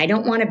 and I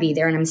don't want to be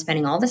there, and I'm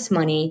spending all this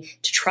money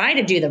to try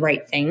to do the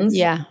right things.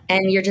 Yeah.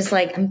 And you're just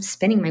like, I'm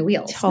spinning my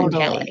wheels. Totally.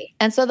 Mentality.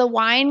 And so the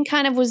wine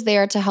kind of was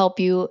there to help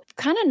you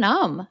kind of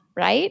numb,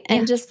 right?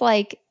 And just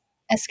like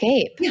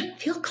escape. Yeah,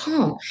 feel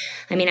calm.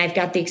 I mean, I've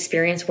got the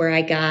experience where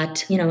I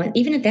got,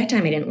 even at that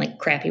time, I didn't like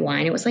crappy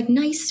wine. It was like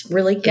nice,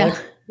 really good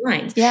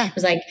wines. Yeah. It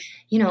was like,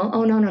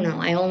 oh, no.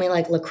 I only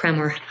like La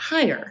Creme or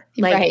higher.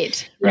 Like,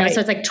 right. So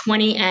it's like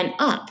 20 and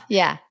up.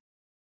 Yeah.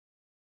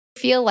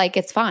 Feel like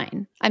it's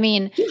fine. I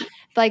mean,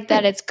 like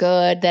that it's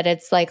good, that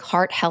it's like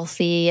heart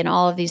healthy and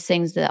all of these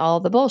things, that all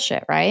the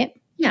bullshit, right?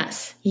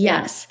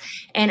 Yes.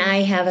 And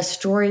I have a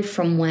story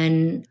from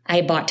when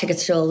I bought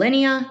tickets to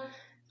Alinea.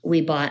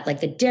 We bought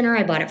like the dinner.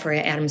 I bought it for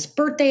Adam's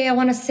birthday, I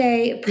want to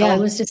say. It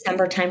probably was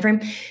December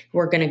timeframe.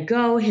 We're going to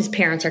go. His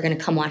parents are going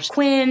to come watch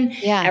Quinn.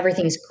 Yeah.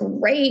 Everything's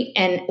great.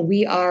 And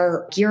we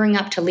are gearing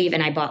up to leave.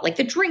 And I bought like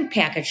the drink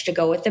package to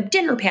go with the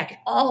dinner package,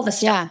 all the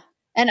stuff. Yeah.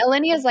 And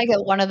Alinea is like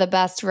one of the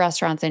best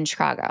restaurants in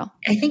Chicago.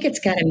 I think it's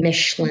got a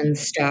Michelin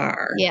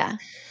star. Yeah.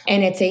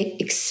 And it's a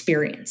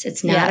experience.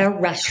 It's not a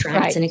restaurant.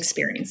 Right. It's an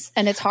experience.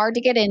 And it's hard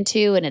to get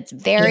into, and it's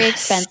very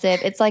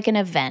expensive. It's like an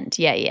event.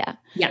 Yeah.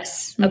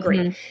 Yes.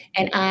 Agree.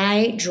 And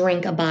I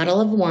drink a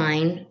bottle of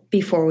wine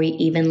before we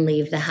even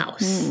leave the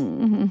house.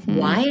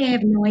 Why? I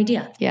have no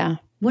idea. Yeah.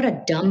 What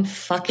a dumb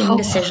fucking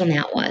decision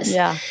that was.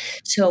 Yeah.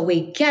 So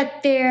we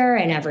get there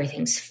and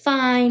everything's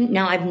fine.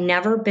 Now I'm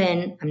not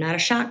a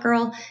shot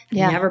girl. I've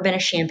never been a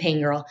champagne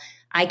girl.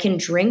 I can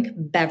drink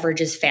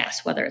beverages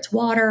fast, whether it's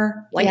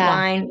water, white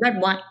wine, red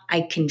wine.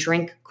 I can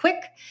drink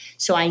quick.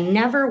 So I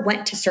never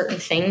went to certain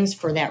things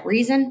for that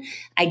reason.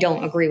 I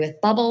don't agree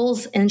with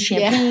bubbles and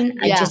champagne.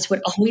 I just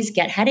would always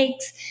get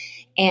headaches.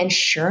 And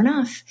sure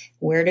enough,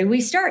 where did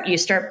we start? You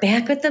start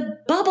back with the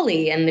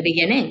bubbly in the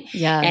beginning.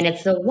 Yeah. And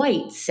it's the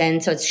whites.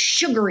 And so it's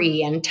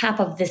sugary on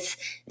top of this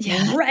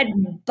red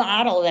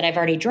bottle that I've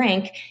already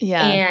drank.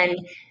 Yeah. And,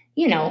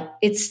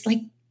 it's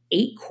like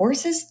 8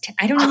 courses.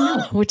 I don't even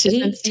know. Which is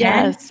 8,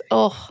 10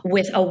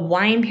 with a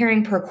wine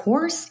pairing per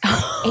course.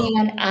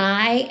 And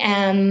I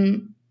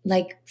am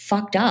like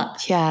fucked up.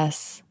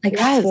 Yes. Like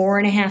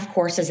 4.5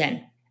 courses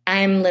in.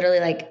 I'm literally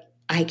like,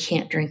 I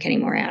can't drink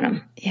anymore,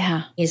 Adam.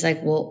 Yeah. He's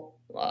like, well,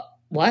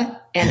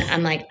 what? And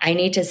I'm like, I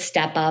need to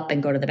step up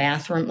and go to the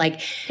bathroom.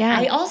 Like,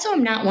 I also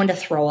am not one to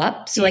throw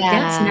up. So like,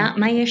 that's not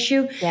my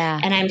issue. Yeah.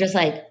 And I'm just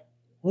like,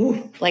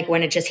 ooh, like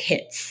when it just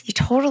hits.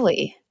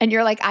 Totally. And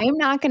you're like, I am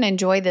not going to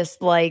enjoy this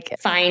like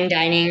fine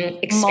dining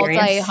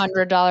experience,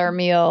 multi-$100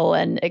 meal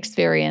and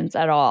experience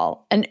at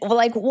all. And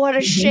like, what a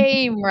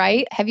shame,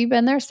 right? Have you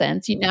been there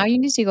since? Now you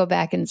need to go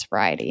back in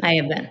sobriety. I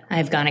have been.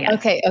 I've gone again.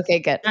 Okay,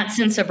 good. Not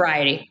since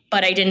sobriety,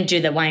 but I didn't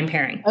do the wine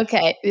pairing.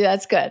 Okay,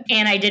 that's good.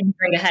 And I didn't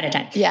drink ahead of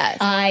time. Yes.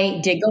 I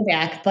did go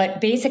back, but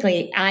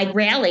basically I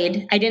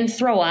rallied. I didn't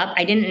throw up.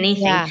 I didn't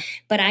anything,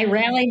 but I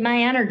rallied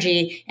my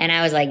energy and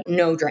I was like,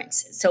 no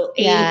drinks. So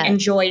I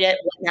enjoyed it,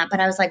 whatnot,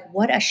 but I was like,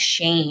 what a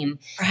shame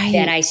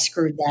that I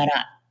screwed that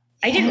up.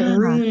 I didn't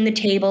ruin the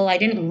table. I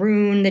didn't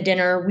ruin the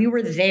dinner. We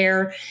were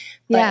there.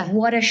 But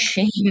what a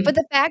shame. But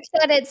the fact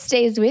that it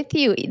stays with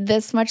you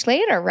this much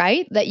later,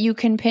 right? That you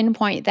can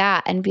pinpoint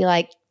that and be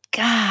like,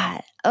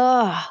 God,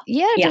 Oh,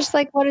 yeah, just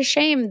like what a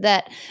shame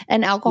that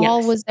and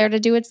alcohol was there to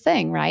do its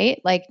thing,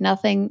 right? Like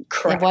nothing,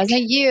 Correct. It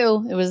wasn't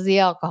you, it was the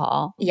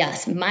alcohol.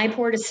 Yes, my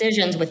poor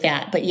decisions with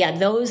that. But yeah,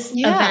 those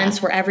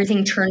events where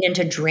everything turned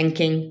into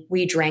drinking,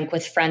 we drank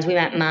with friends. We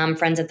met mom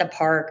friends at the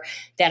park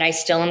that I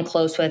still am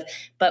close with.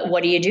 But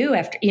what do you do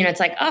after, it's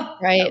like,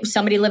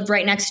 somebody lived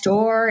right next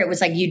door. It was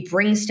like you'd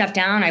bring stuff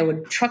down. I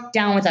would truck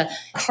down with a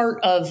cart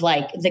of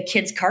like the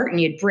kids' cart and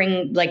you'd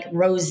bring like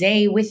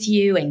rosé with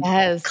you and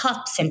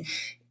cups. And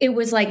it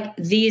was like,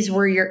 these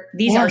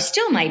are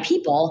still my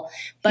people,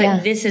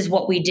 but this is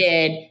what we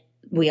did.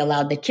 We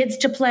allowed the kids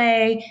to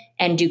play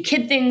and do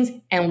kid things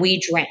and we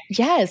drank.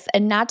 Yes.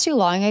 And not too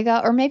long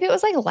ago, or maybe it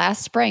was like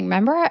last spring.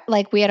 Remember,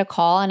 like we had a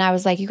call and I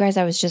was like, you guys,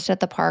 I was just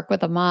at the park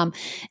with a mom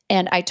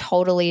and I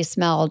totally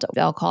smelled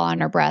alcohol on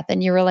her breath.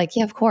 And you were like,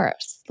 yeah, of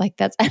course. Like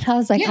that's, and I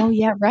was like, oh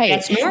yeah, right.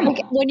 That's normal.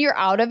 Like, when you're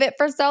out of it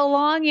for so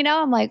long,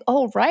 I'm like,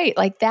 oh, right.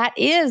 Like that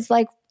is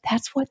like,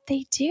 that's what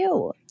they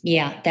do.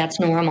 Yeah, that's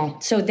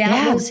normal. So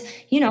that was,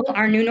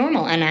 our new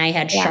normal. And I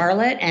had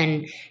Charlotte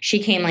and she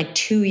came like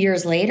 2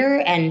 years later.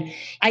 And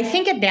I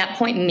think at that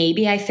point,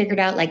 maybe I figured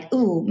out like,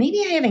 ooh, maybe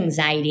I have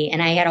anxiety.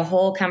 And I had a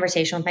whole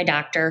conversation with my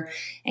doctor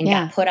and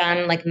got put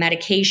on like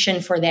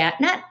medication for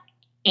that. Not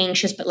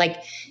anxious, but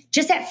like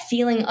just that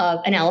feeling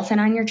of an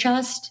elephant on your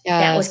chest.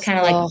 Yes. That was kind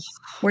of like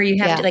where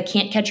you have to like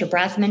can't catch your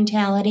breath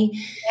mentality.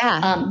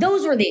 Yeah.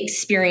 Those were the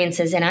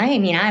experiences. And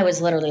I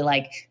was literally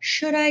like,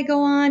 should I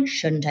go on?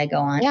 Shouldn't I go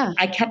on? Yeah.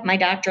 I kept my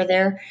doctor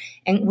there.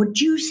 And would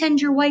you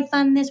send your wife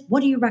on this?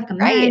 What do you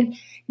recommend? Right.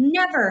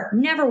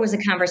 Never was a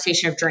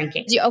conversation of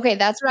drinking. Okay.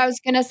 That's what I was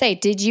going to say.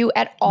 Did you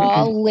at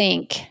all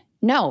link?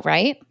 No,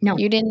 right? No.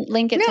 You didn't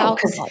link it to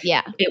alcohol.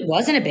 Yeah. It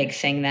wasn't a big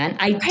thing then.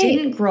 I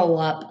didn't grow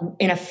up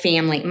in a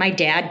family. My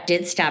dad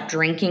did stop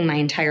drinking my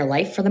entire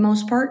life for the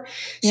most part.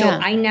 So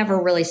I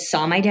never really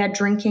saw my dad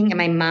drinking. And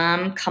my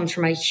mom comes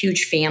from a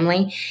huge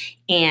family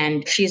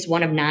and she's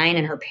one of 9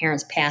 and her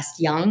parents passed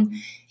young.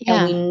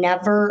 Yeah. And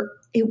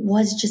it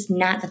was just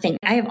not the thing.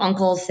 I have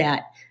uncles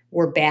that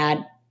were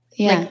bad.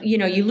 Yeah. Like,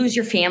 you lose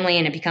your family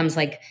and it becomes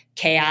like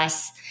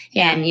chaos.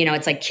 Yeah. And,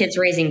 it's like kids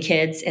raising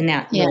kids. And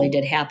that really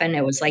did happen.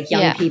 It was like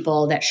young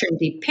people that shouldn't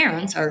be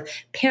parents are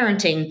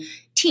parenting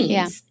teens.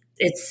 Yeah.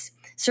 It's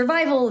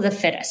survival of the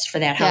fittest for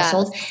that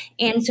household.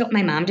 And so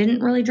my mom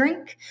didn't really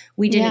drink.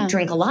 We didn't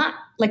drink a lot.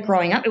 Like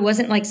growing up, it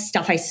wasn't like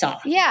stuff I saw.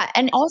 Yeah.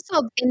 And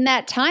also in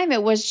that time,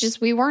 it was just,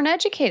 we weren't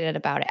educated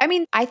about it. I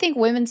mean, I think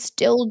women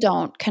still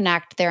don't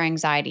connect their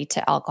anxiety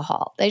to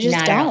alcohol. They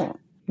just don't.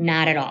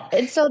 Not at all.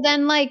 And so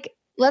then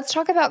let's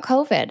talk about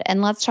COVID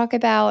and let's talk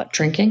about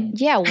drinking.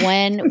 Yeah.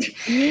 When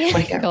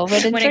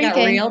COVID and when drinking. It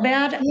got real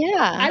bad.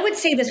 Yeah. I would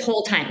say this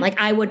whole time, like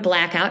I would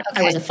black out.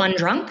 Okay. I was a fun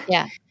drunk.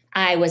 Yeah.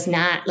 I was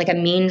not like a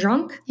mean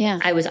drunk. Yeah.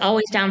 I was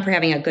always down for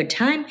having a good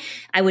time.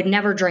 I would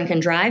never drink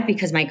and drive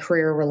because my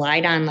career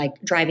relied on like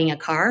driving a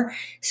car.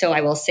 So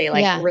I will say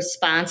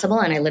responsible.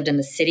 And I lived in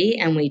the city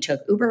and we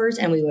took Ubers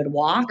and we would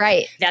walk.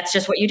 Right. That's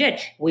just what you did.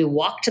 We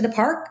walked to the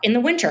park in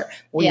the winter.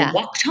 We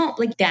walked home.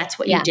 Like that's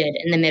what you did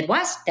in the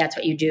Midwest. That's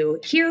what you do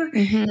here.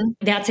 Mm-hmm.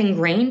 That's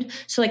ingrained.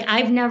 So like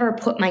I've never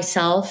put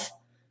myself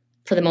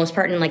for the most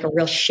part in like a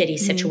real shitty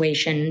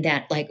situation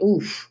that like,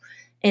 oof.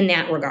 In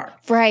that regard.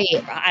 Right.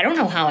 I don't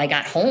know how I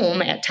got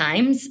home at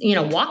times,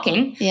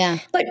 walking. Yeah.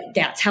 But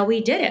that's how we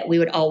did it. We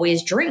would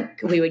always drink.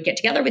 We would get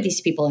together with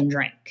these people and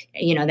drink.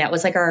 That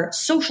was like our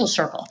social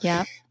circle.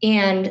 Yeah.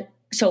 And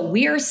so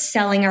we're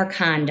selling our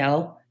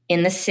condo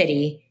in the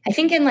city. I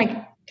think in like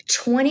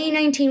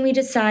 2019, we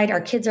decide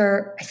our kids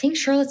I think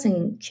Charlotte's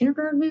in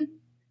kindergarten.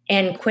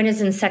 And Quinn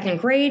is in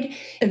 2nd grade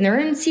and they're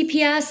in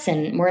CPS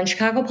and we're in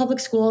Chicago Public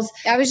Schools.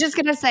 I was just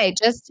going to say,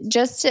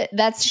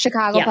 that's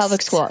Chicago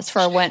Public Schools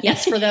for when.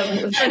 Yes, for the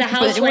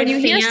housewife when you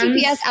hear fans,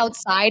 CPS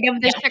outside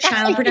of the Chicago,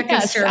 Child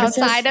Protective Services.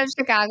 Outside of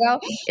Chicago.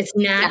 It's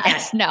not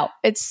that. No,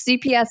 it's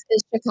CPS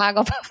is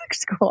Chicago Public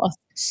Schools.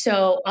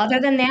 So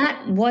other than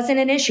that, wasn't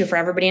an issue for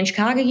everybody in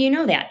Chicago. You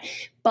know that.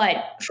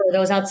 But for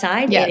those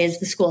outside, it is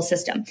the school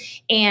system.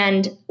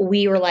 And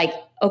we were like,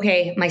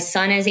 okay, my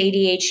son has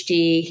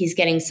ADHD. He's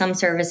getting some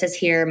services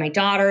here. My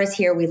daughter is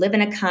here. We live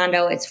in a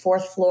condo. It's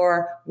 4th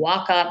floor,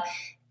 walk up.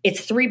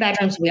 It's 3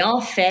 bedrooms. We all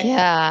fit.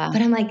 Yeah.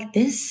 But I'm like,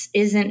 this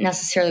isn't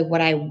necessarily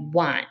what I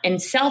want.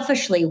 And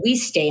selfishly, we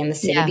stay in the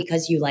city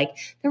because you like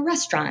the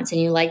restaurants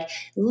and you like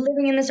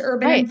living in this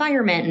urban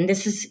environment. And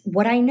this is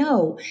what I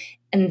know.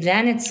 And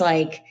then it's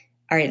like,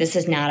 all right, this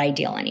is not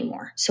ideal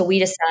anymore. So we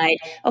decide,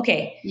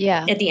 okay,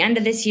 at the end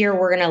of this year,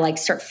 we're going to like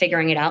start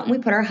figuring it out. And we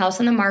put our house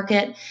on the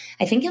market,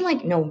 I think in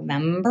like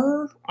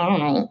November, I don't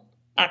know.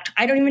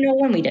 I don't even know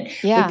when we did.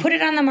 Yeah. We put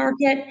it on the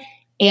market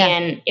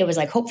and it was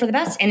like hope for the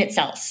best and it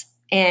sells.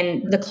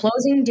 And the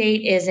closing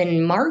date is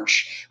in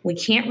March. We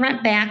can't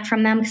rent back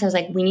from them because I was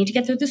like, we need to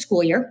get through the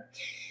school year.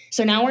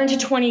 So now we're into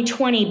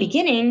 2020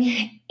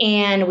 beginning,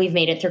 and we've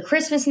made it through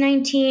Christmas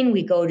 19.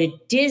 We go to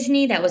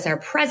Disney. That was our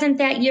present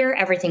that year.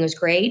 Everything was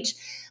great.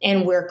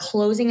 And we're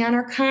closing on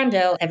our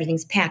condo.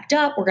 Everything's packed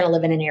up. We're going to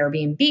live in an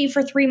Airbnb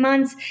for 3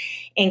 months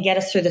and get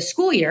us through the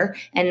school year.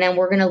 And then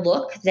we're going to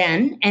look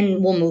then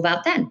and we'll move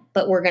out then.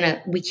 But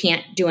we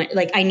can't do it.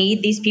 Like, I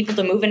need these people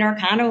to move in our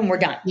condo and we're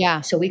done. Yeah.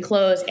 So we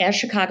close as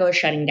Chicago is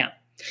shutting down.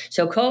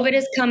 So COVID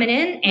is coming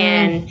in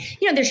and,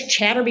 there's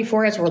chatter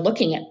before as we're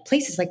looking at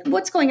places like,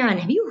 what's going on?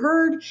 Have you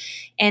heard?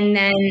 And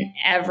then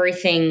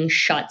everything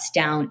shuts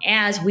down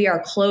as we are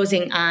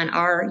closing on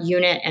our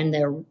unit, and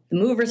the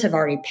movers have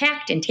already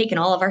packed and taken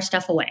all of our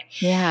stuff away.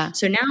 Yeah.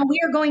 So now we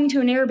are going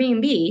to an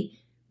Airbnb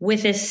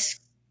with this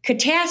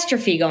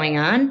catastrophe going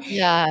on.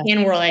 Yeah.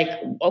 And we're like,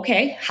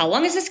 okay, how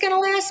long is this going to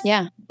last?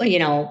 Yeah. But,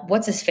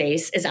 what's his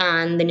face is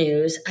on the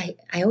news.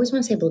 I always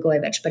want to say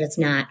Blagojevich, but it's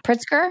not.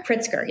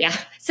 Pritzker. Yeah.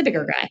 It's a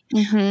bigger guy.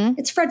 Mm-hmm.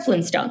 It's Fred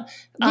Flintstone.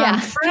 Yeah.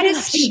 Fred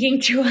is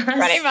speaking to us.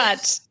 Pretty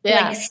much.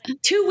 Yeah.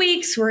 Like 2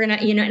 weeks, we're going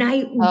to, and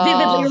I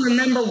vividly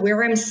remember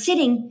where I'm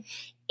sitting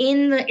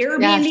in the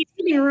Airbnb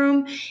living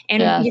room.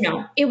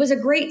 And, it was a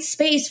great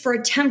space for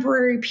a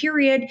temporary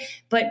period,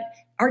 but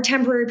our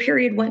temporary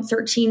period went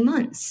 13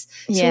 months.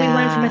 So we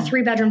went from a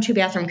 3-bedroom,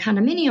 2-bathroom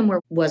condominium where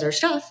was our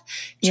stuff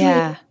to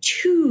a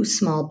 2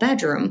 small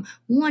bedroom,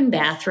 1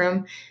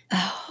 bathroom,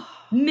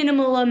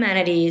 minimal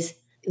amenities,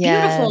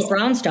 beautiful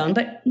brownstone,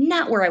 but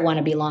not where I want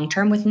to be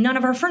long-term with none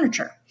of our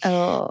furniture.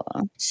 Oh.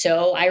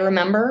 So I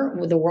remember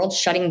the world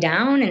shutting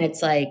down and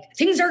it's like,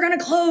 things are going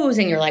to close.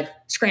 And you're like,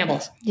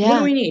 scrambles. Yeah. What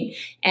do we need?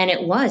 And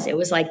it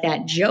was like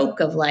that joke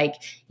of like,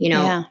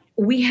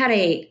 we had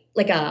a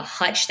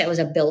hutch that was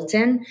a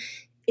built-in.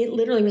 It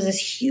literally was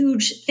this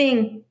huge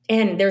thing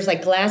and there's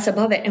like glass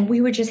above it. And we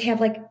would just have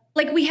like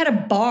we had a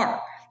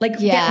bar,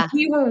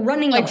 we were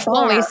running a bar.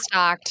 Fully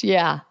stocked.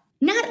 Yeah.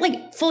 Not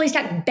like fully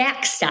stocked,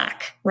 back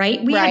stock,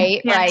 right? We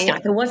had back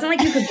stock. It wasn't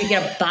like you could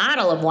get a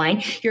bottle of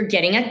wine. You're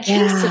getting a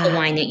case of the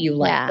wine that you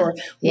like or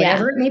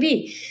whatever it may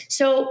be.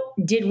 So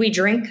did we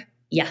drink?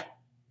 Yeah.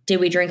 Did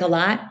we drink a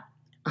lot?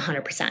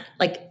 100%.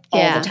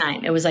 All the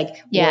time. It was like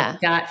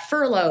work got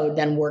furloughed,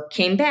 then work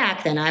came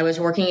back, then I was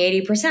working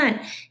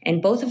 80%.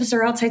 And both of us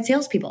are outside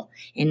salespeople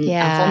in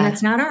a home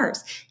that's not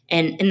ours.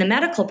 And in the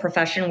medical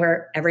profession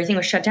where everything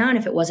was shut down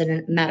if it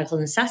wasn't a medical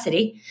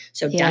necessity.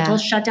 So dental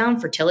shut down,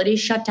 fertility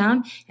shut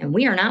down, and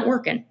we are not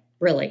working,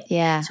 really.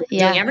 Yeah. So we're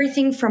doing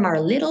everything from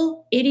our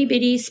little itty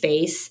bitty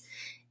space,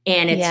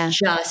 and it's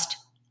just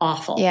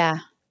awful. Yeah.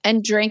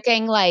 And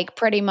drinking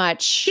pretty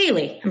much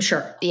daily, I'm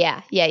sure.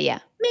 Yeah.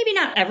 Maybe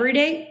not every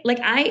day.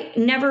 I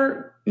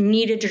never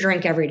needed to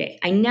drink every day.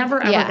 I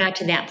never ever got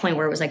to that point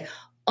where it was like,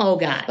 oh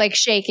God.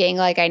 Shaking,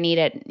 I need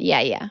it.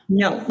 Yeah.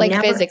 No.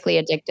 Never. Physically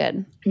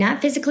addicted.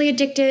 Not physically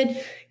addicted.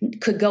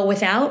 Could go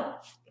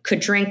without. Could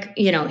drink,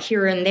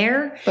 here and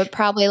there. But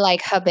probably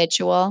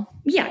habitual.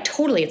 Yeah,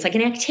 totally. It's like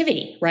an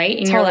activity, right?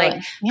 And you're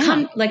like,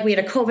 come, we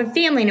had a COVID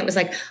family and it was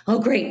like, oh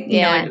great.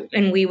 You know,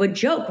 and we would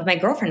joke with my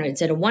girlfriend. We'd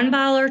say a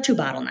 1-bottle or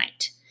 2-bottle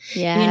night.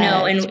 Yeah.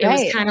 And it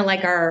was kind of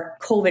like our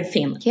COVID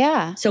family.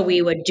 Yeah. So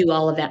we would do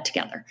all of that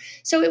together.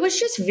 So it was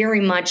just very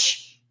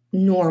much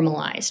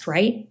normalized,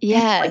 right?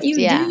 Yes. That's what you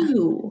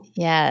do.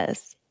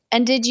 Yes.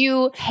 And did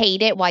you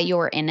hate it while you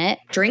were in it?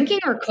 Drinking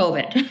or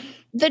COVID?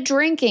 The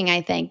drinking,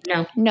 I think.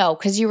 No,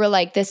 because you were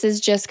like, this is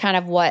just kind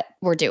of what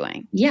we're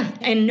doing. Yeah.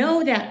 And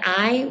know that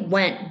I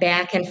went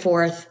back and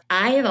forth.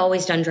 I have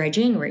always done dry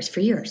Januaries for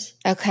years.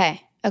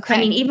 Okay. I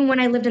mean, even when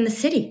I lived in the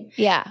city.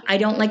 Yeah. I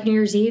don't like New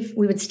Year's Eve.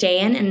 We would stay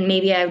in and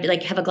maybe I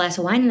would have a glass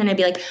of wine and then I'd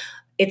be like,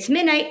 it's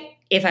midnight.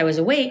 If I was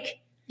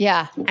awake,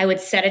 I would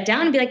set it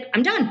down and be like,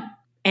 I'm done.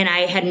 And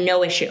I had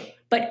no issue.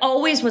 But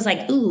always was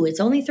like, ooh, it's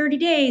only 30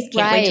 days.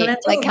 Can't wait till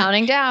that's over.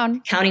 Counting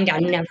down. Counting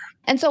down, never.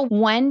 And so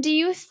when do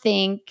you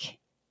think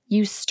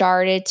you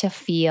started to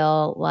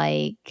feel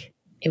like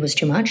it was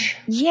too much?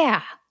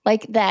 Yeah.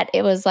 That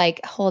it was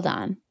hold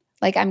on.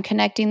 I'm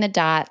connecting the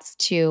dots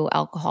to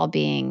alcohol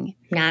being...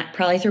 Not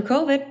probably through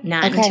COVID,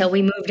 not until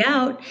we moved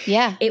out.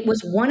 Yeah. It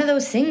was one of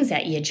those things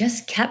that you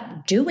just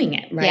kept doing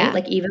it, right?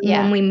 Yeah. Even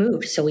when we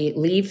moved. So we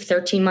leave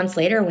 13 months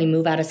later and we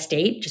move out of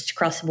state just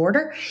across the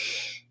border.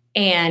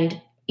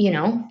 And,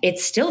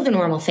 it's still the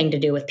normal thing to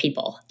do with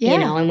people,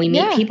 and we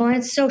meet people and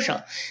it's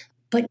social.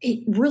 But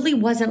it really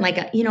wasn't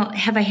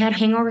have I had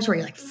hangovers where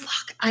you're like,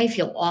 fuck, I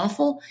feel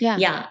awful?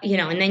 Yeah.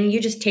 And then you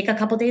just take a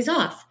couple days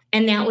off.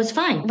 And that was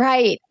fine.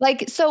 Right.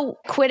 So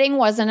quitting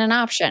wasn't an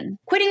option.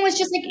 Quitting was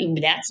just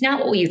that's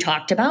not what you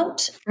talked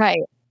about.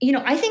 Right.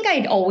 I think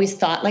I'd always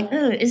thought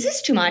is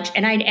this too much?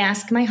 And I'd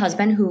ask my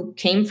husband who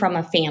came from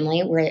a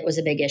family where it was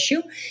a big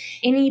issue.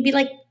 And he'd be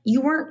like,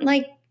 you weren't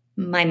like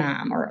my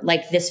mom or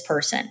this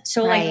person.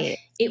 So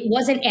it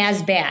wasn't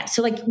as bad.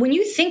 So when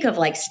you think of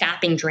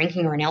stopping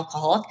drinking or an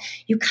alcoholic,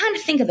 you kind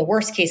of think of the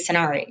worst case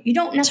scenario. You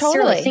don't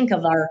necessarily think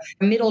of our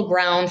middle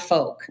ground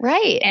folk.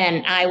 Right.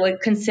 And I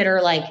would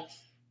consider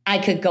I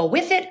could go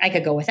with it. I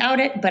could go without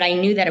it, but I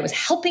knew that it was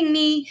helping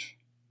me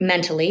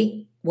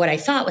mentally. What I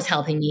thought was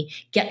helping me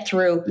get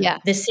through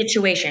this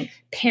situation,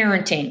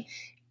 parenting,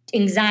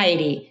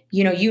 anxiety,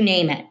 you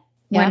name it.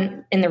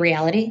 when in the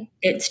reality,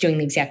 it's doing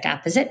the exact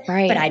opposite.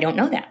 Right. But I don't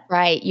know that.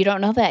 Right. You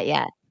don't know that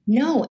yet.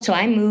 No. So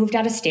I moved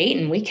out of state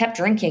and we kept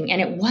drinking.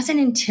 And it wasn't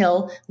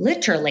until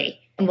literally,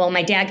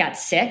 my dad got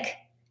sick.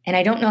 And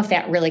I don't know if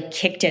that really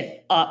kicked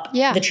it up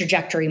the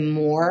trajectory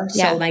more.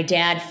 So my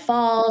dad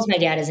falls. My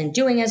dad isn't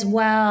doing as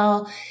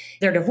well.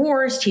 They're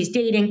divorced. He's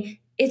dating.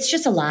 It's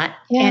just a lot.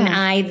 Yeah. And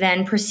I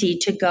then proceed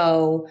to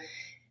go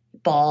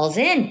balls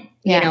in,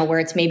 where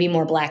it's maybe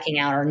more blacking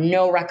out or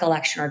no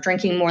recollection or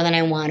drinking more than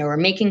I want or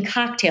making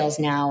cocktails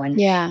now.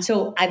 And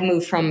so I've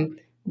moved from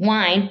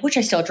wine, which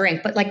I still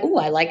drink, but like,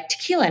 I like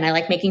tequila and I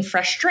like making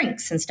fresh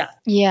drinks and stuff.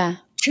 Yeah.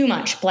 Too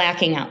much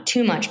blacking out.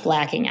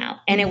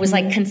 And it was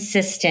like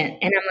consistent.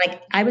 And I'm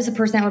like, I was a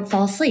person that would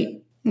fall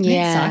asleep.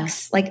 Yeah. It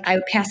sucks. Like I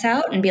would pass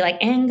out and be like,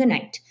 and good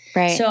night.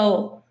 Right.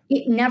 So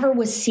it never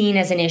was seen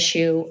as an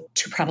issue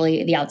to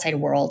probably the outside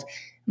world.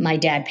 My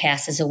dad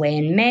passes away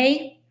in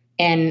May.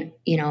 And,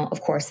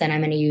 of course, then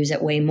I'm going to use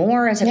it way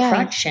more as a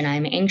crutch and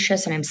I'm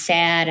anxious and I'm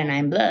sad and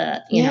I'm blah,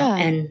 know,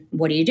 and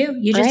what do?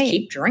 You just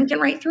keep drinking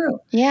right through.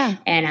 Yeah.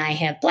 And I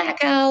have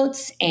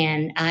blackouts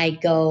and I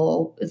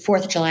go,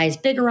 4th of July is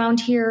big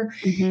around here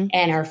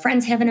and our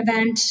friends have an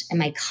event and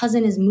my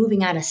cousin is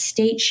moving out of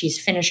state.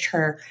 She's finished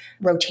her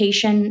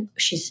rotation.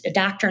 She's a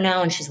doctor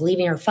now and she's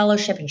leaving her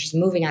fellowship and she's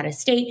moving out of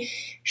state.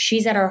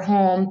 She's at our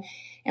home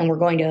and we're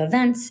going to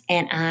events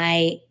and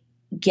I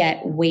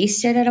get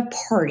wasted at a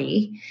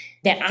party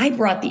that I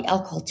brought the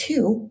alcohol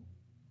to,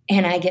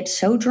 and I get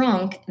so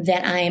drunk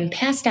that I am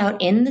passed out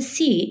in the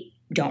seat,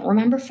 don't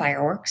remember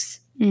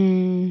fireworks,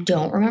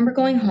 don't remember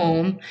going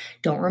home,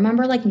 don't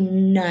remember like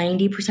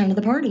 90% of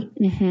the party.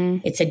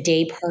 It's a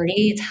day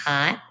party, it's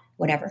hot,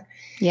 whatever.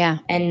 Yeah.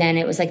 And then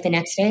it was like the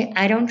next day,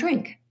 I don't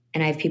drink,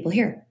 and I have people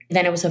here.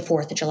 Then it was the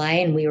 4th of July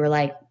and we were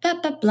like, blah,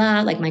 blah,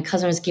 blah. Like my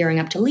cousin was gearing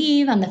up to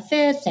leave on the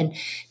 5th and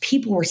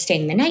people were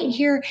staying the night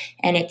here.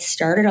 And it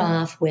started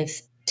off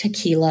with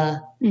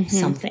tequila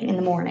something in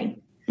the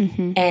morning.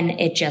 And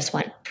it just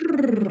went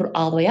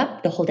all the way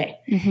up the whole day.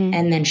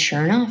 And then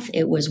sure enough,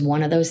 it was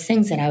one of those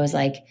things that I was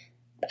like,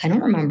 I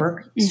don't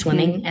remember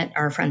swimming at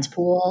our friend's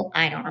pool.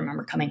 I don't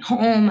remember coming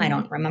home. I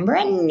don't remember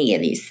any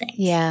of these things.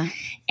 Yeah.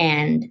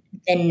 And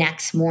the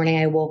next morning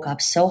I woke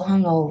up so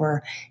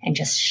hungover and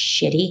just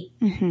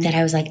shitty that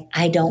I was like,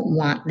 I don't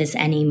want this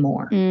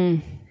anymore.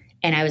 And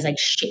I was like,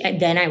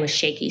 then I was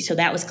shaky. So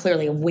that was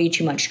clearly way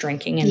too much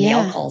drinking and the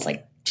alcohol is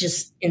like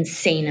just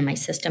insane in my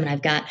system. And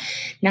I've got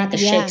not the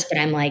shakes, but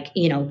I'm like,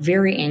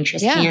 very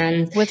anxious.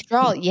 Hands,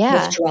 withdrawal.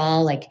 Yeah.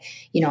 Withdrawal. Like,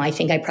 I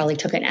think I probably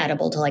took an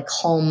edible to like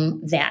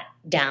calm that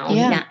down.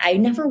 Yeah. Now, I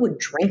never would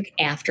drink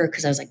after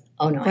because I was like,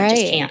 oh no, I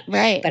just can't.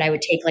 Right. But I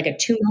would take like a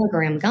 2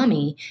 milligram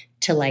gummy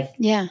to like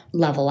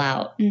level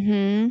out.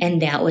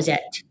 And that was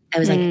it. I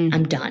was like,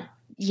 I'm done.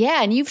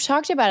 Yeah. And you've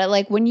talked about it.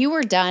 Like when you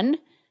were done,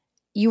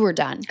 you were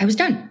done. I was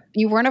done.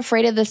 You weren't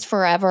afraid of this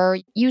forever.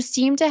 You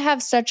seem to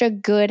have such a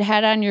good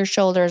head on your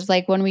shoulders.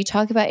 Like when we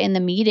talk about in the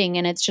meeting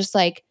and it's just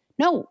like,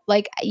 no,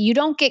 like you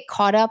don't get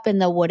caught up in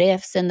the what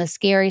ifs and the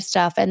scary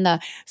stuff and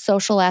the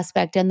social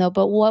aspect and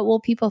but what will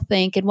people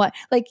think and what,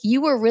 like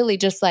you were really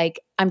just like,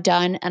 I'm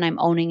done and I'm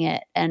owning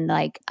it. And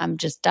like, I'm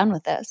just done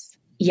with this.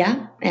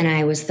 Yeah. And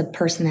I was the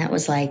person that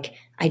was like,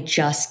 I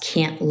just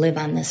can't live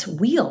on this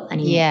wheel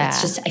anymore. Yeah.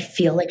 It's just, I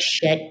feel like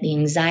shit. The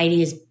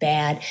anxiety is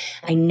bad.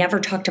 I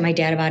never talked to my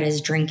dad about his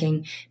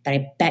drinking, but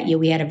I bet you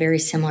we had a very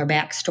similar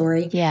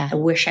backstory. Yeah. I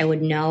wish I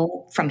would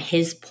know from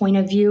his point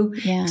of view.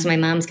 Yeah. Because my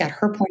mom's got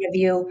her point of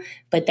view,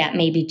 but that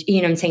may be,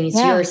 what I'm saying?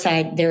 It's your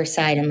side, their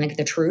side, and like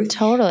the truth.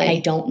 Totally. And I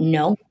don't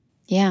know.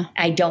 Yeah.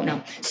 I don't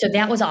know. So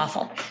that was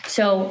awful.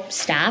 So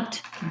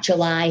stopped.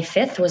 July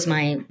 5th was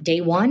my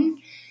day one.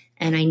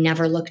 And I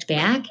never looked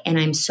back and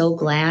I'm so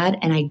glad.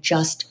 And I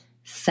just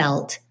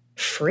felt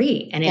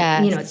free. And it,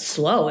 it's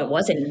slow. It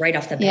wasn't right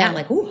off the bat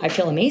like, ooh, I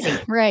feel amazing.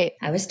 Right.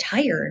 I was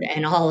tired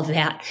and all of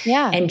that.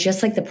 Yeah. And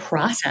just like the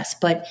process.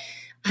 But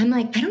I'm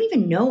like, I don't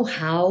even know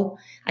how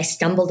I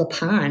stumbled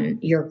upon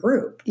your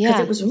group.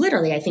 Because it was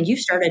literally, I think you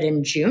started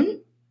in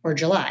June or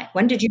July.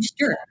 When did you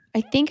start?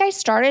 I think I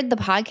started the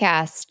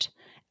podcast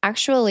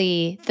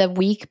actually the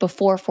week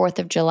before 4th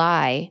of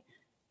July.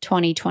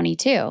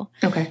 2022.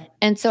 Okay.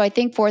 And so I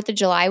think 4th of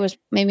July was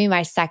maybe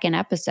my second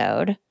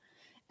episode.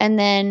 And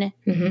then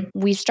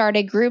we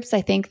started groups, I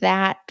think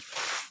that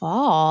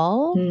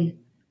fall.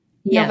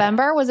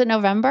 November? Was it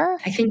November?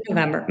 I think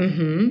November.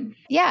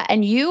 Yeah.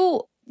 And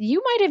you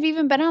might have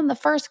even been on the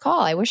first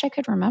call. I wish I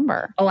could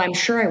remember. Oh, I'm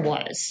sure I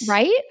was.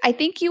 Right? I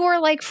think you were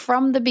like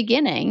from the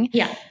beginning.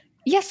 Yeah.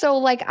 Yeah. So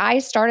like I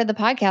started the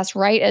podcast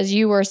right as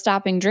you were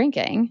stopping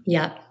drinking.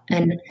 Yeah.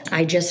 And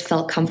I just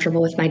felt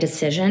comfortable with my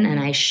decision and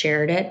I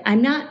shared it.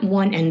 I'm not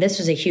one, and this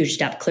was a huge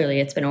step. Clearly,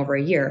 it's been over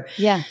a year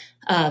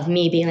of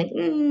me being like,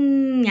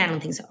 I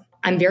don't think so.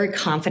 I'm very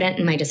confident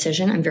in my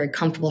decision. I'm very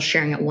comfortable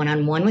sharing it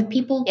one-on-one with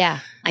people. Yeah.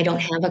 I don't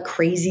have a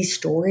crazy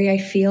story, I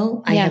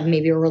feel. I have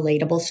maybe a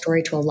relatable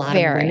story to a lot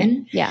of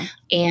women. Yeah.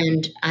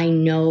 And I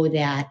know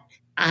that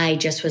I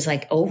just was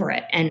like over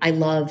it. And I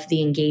love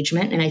the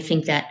engagement. And I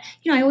think that,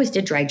 I always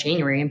did dry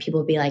January and people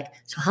would be like,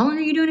 so how long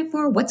are you doing it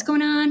for? What's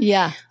going on?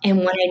 Yeah. And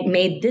when I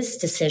made this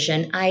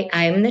decision,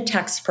 I'm the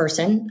text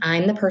person.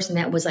 I'm the person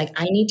that was like,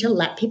 I need to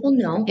let people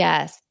know.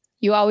 Yes.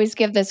 You always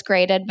give this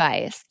great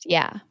advice.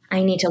 Yeah.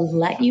 I need to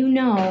let you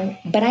know,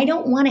 but I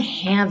don't want to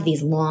have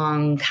these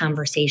long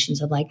conversations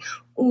of like,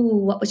 ooh,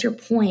 what was your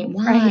point?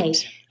 Why?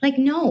 Right. Like,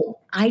 no,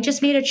 I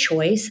just made a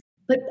choice,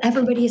 but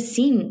everybody has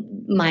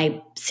seen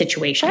my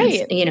situations,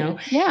 right.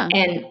 Yeah.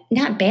 And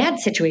not bad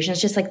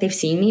situations, just like they've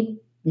seen me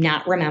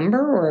not remember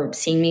or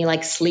seen me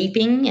like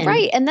sleeping.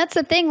 Right. And that's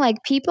the thing.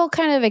 Like people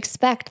kind of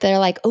expect, they're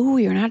like, oh,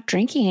 you're not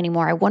drinking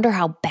anymore. I wonder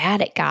how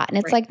bad it got. And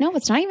it's like, no,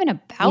 it's not even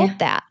about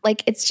that.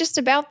 Like it's just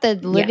about the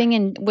living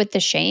in with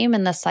the shame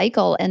and the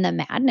cycle and the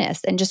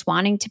madness and just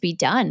wanting to be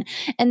done.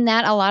 And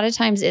that a lot of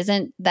times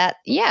isn't that,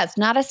 it's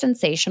not a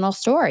sensational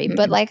story. Mm-hmm.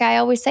 But like I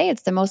always say,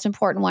 it's the most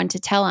important one to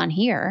tell on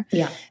here.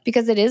 Yeah.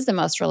 Because it is the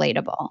most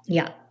relatable.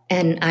 Yeah.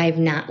 And I've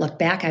not looked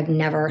back. I've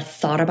never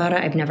thought about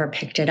it. I've never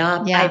picked it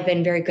up. Yeah. I've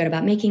been very good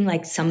about making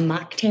like some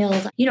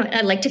mocktails.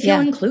 I like to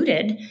feel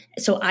included.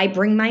 So I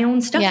bring my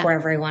own stuff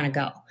wherever I want to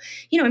go.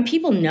 And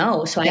people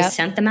know. So I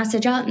sent the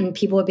message out and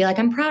people would be like,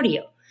 I'm proud of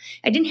you.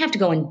 I didn't have to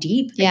go in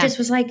deep. I just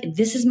was like,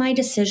 this is my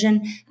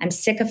decision. I'm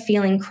sick of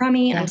feeling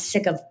crummy. I'm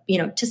sick of,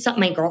 to some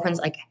my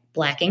girlfriends like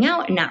blacking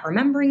out and not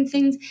remembering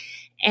things.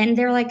 And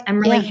they're like, I'm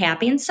really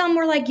happy. And some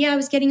were like, I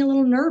was getting a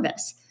little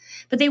nervous.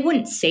 But they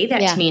wouldn't say that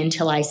to me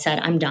until I said,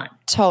 I'm done.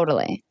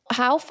 Totally.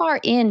 How far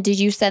in did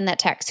you send that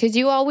text? Because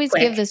you always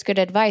give this good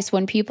advice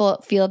when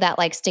people feel that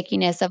like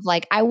stickiness of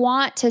like, I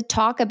want to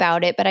talk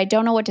about it, but I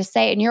don't know what to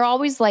say. And you're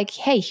always like,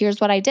 hey,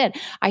 here's what I did.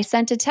 I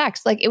sent a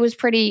text. Like it was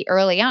pretty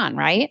early on,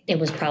 right? It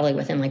was probably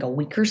within like a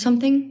week or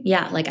something.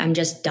 Yeah. Like I'm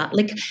just done.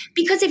 Like,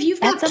 because if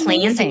you've got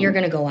plans and you're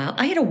going to go out,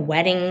 I had a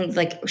wedding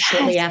like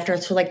shortly after.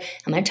 So like,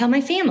 I'm going to tell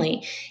my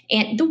family.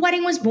 And the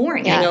wedding was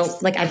boring. I know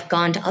like I've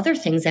gone to other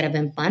things that have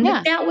been fun,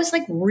 but that was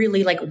like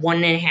really like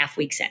 1.5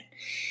 weeks in.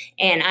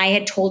 And I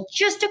had told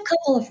just a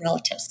couple of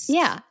relatives.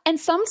 Yeah. And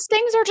some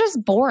things are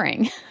just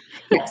boring.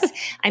 Yes.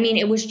 I mean,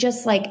 it was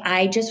just like,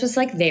 I just was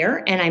like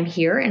there and I'm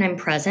here and I'm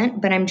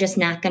present, but I'm just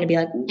not going to be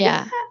like, and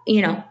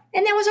that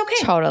was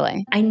okay.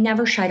 Totally. I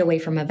never shied away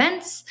from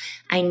events.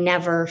 I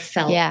never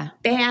felt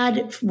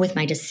bad with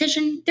my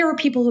decision. There were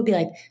people who'd be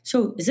like,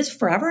 so is this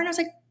forever? And I was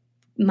like,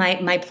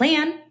 my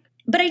plan,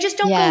 but I just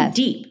don't go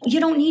deep. You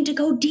don't need to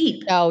go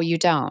deep. No, you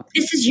don't.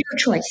 This is your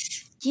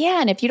choice.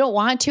 Yeah. And if you don't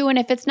want to, and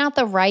if it's not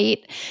the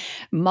right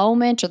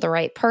moment or the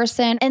right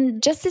person,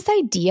 and just this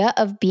idea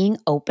of being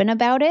open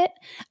about it,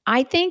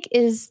 I think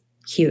is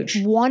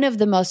huge. One of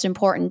the most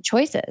important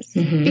choices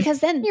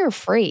because then you're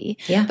free.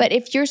 Yeah. But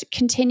if you're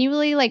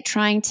continually like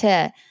trying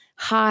to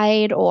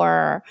hide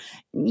or,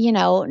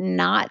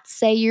 not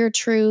say your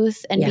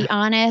truth and be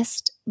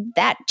honest,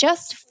 that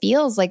just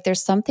feels like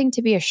there's something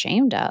to be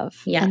ashamed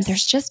of. Yes. And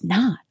there's just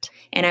not.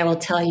 And I will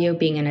tell you,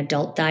 being an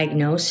adult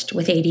diagnosed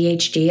with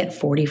ADHD at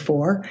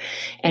 44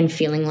 and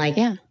feeling like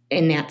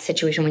in that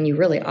situation when you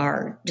really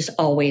are just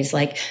always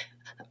like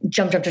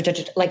jumped up,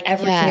 like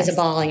everything is a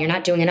ball and you're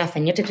not doing enough.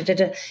 And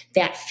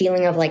that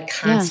feeling of like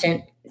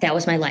constant, that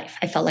was my life.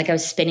 I felt like I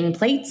was spinning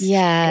plates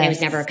and I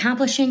was never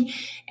accomplishing.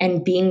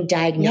 And being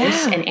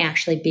diagnosed and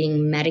actually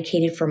being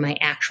medicated for my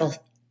actual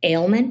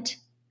ailment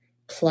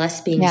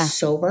plus being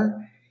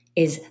sober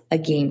is a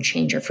game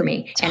changer for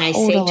me. Totally. And I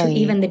say to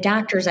even the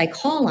doctors I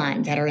call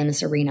on that are in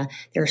this arena,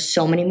 there are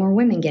so many more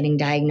women getting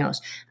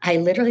diagnosed. I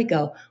literally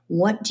go,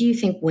 what do you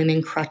think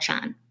women crutch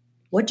on?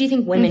 What do you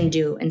think women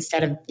do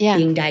instead of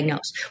being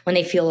diagnosed when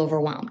they feel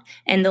overwhelmed?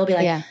 And they'll be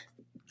like,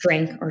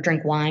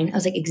 drink wine. I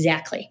was like,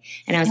 exactly.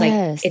 And I was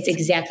like, it's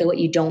exactly what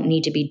you don't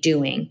need to be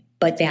doing,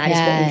 but that is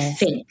what we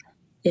think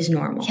is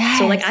normal. Yes.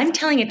 So like I'm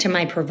telling it to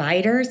my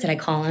providers that I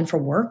call on for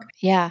work.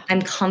 Yeah.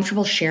 I'm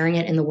comfortable sharing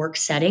it in the work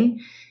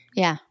setting.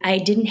 Yeah. I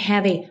didn't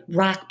have a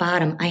rock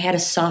bottom. I had a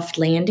soft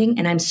landing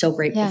and I'm so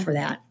grateful for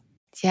that.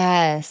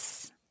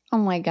 Yes. Oh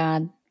my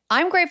God.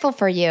 I'm grateful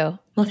for you.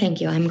 Well,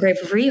 thank you. I'm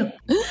grateful for you.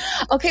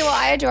 Okay. Well,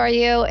 I adore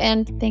you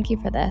and thank you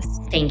for this.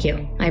 Thank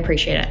you. I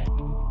appreciate it.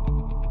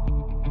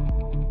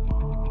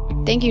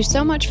 Thank you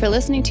so much for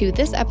listening to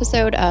this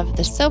episode of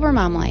The Sober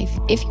Mom Life.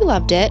 If you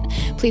loved it,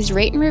 please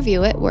rate and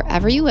review it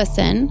wherever you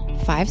listen.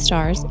 5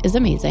 stars is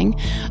amazing.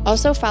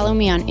 Also, follow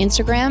me on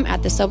Instagram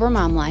at The Sober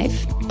Mom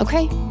Life.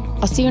 Okay,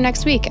 I'll see you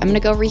next week. I'm going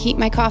to go reheat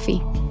my coffee.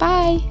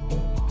 Bye.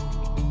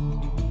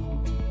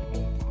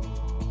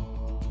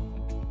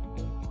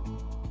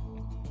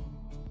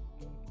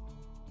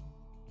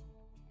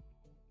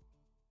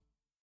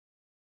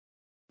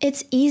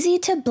 It's easy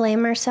to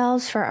blame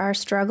ourselves for our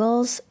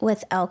struggles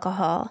with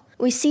alcohol.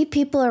 We see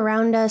people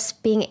around us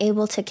being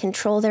able to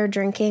control their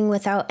drinking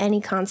without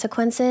any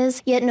consequences,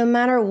 yet no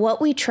matter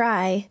what we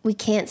try, we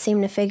can't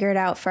seem to figure it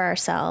out for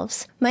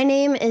ourselves. My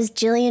name is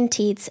Jillian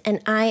Teets,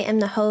 and I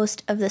am the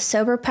host of the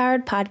Sober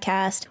Powered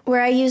podcast,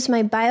 where I use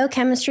my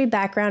biochemistry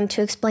background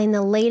to explain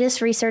the latest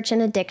research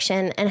in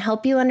addiction and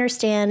help you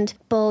understand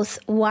both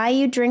why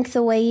you drink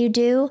the way you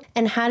do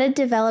and how to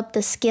develop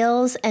the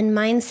skills and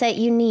mindset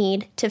you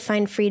need to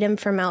find freedom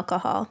from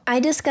alcohol. I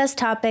discuss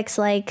topics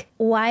like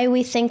why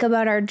we think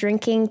about our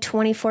drinking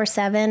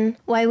 24/7,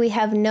 why we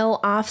have no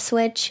off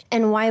switch,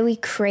 and why we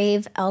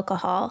crave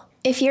alcohol.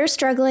 If you're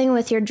struggling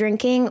with your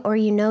drinking or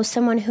you know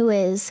someone who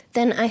is,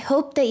 then I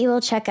hope that you will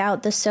check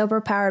out the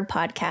Sober Powered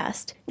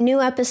podcast.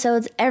 New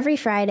episodes every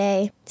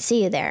Friday.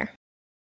 See you there.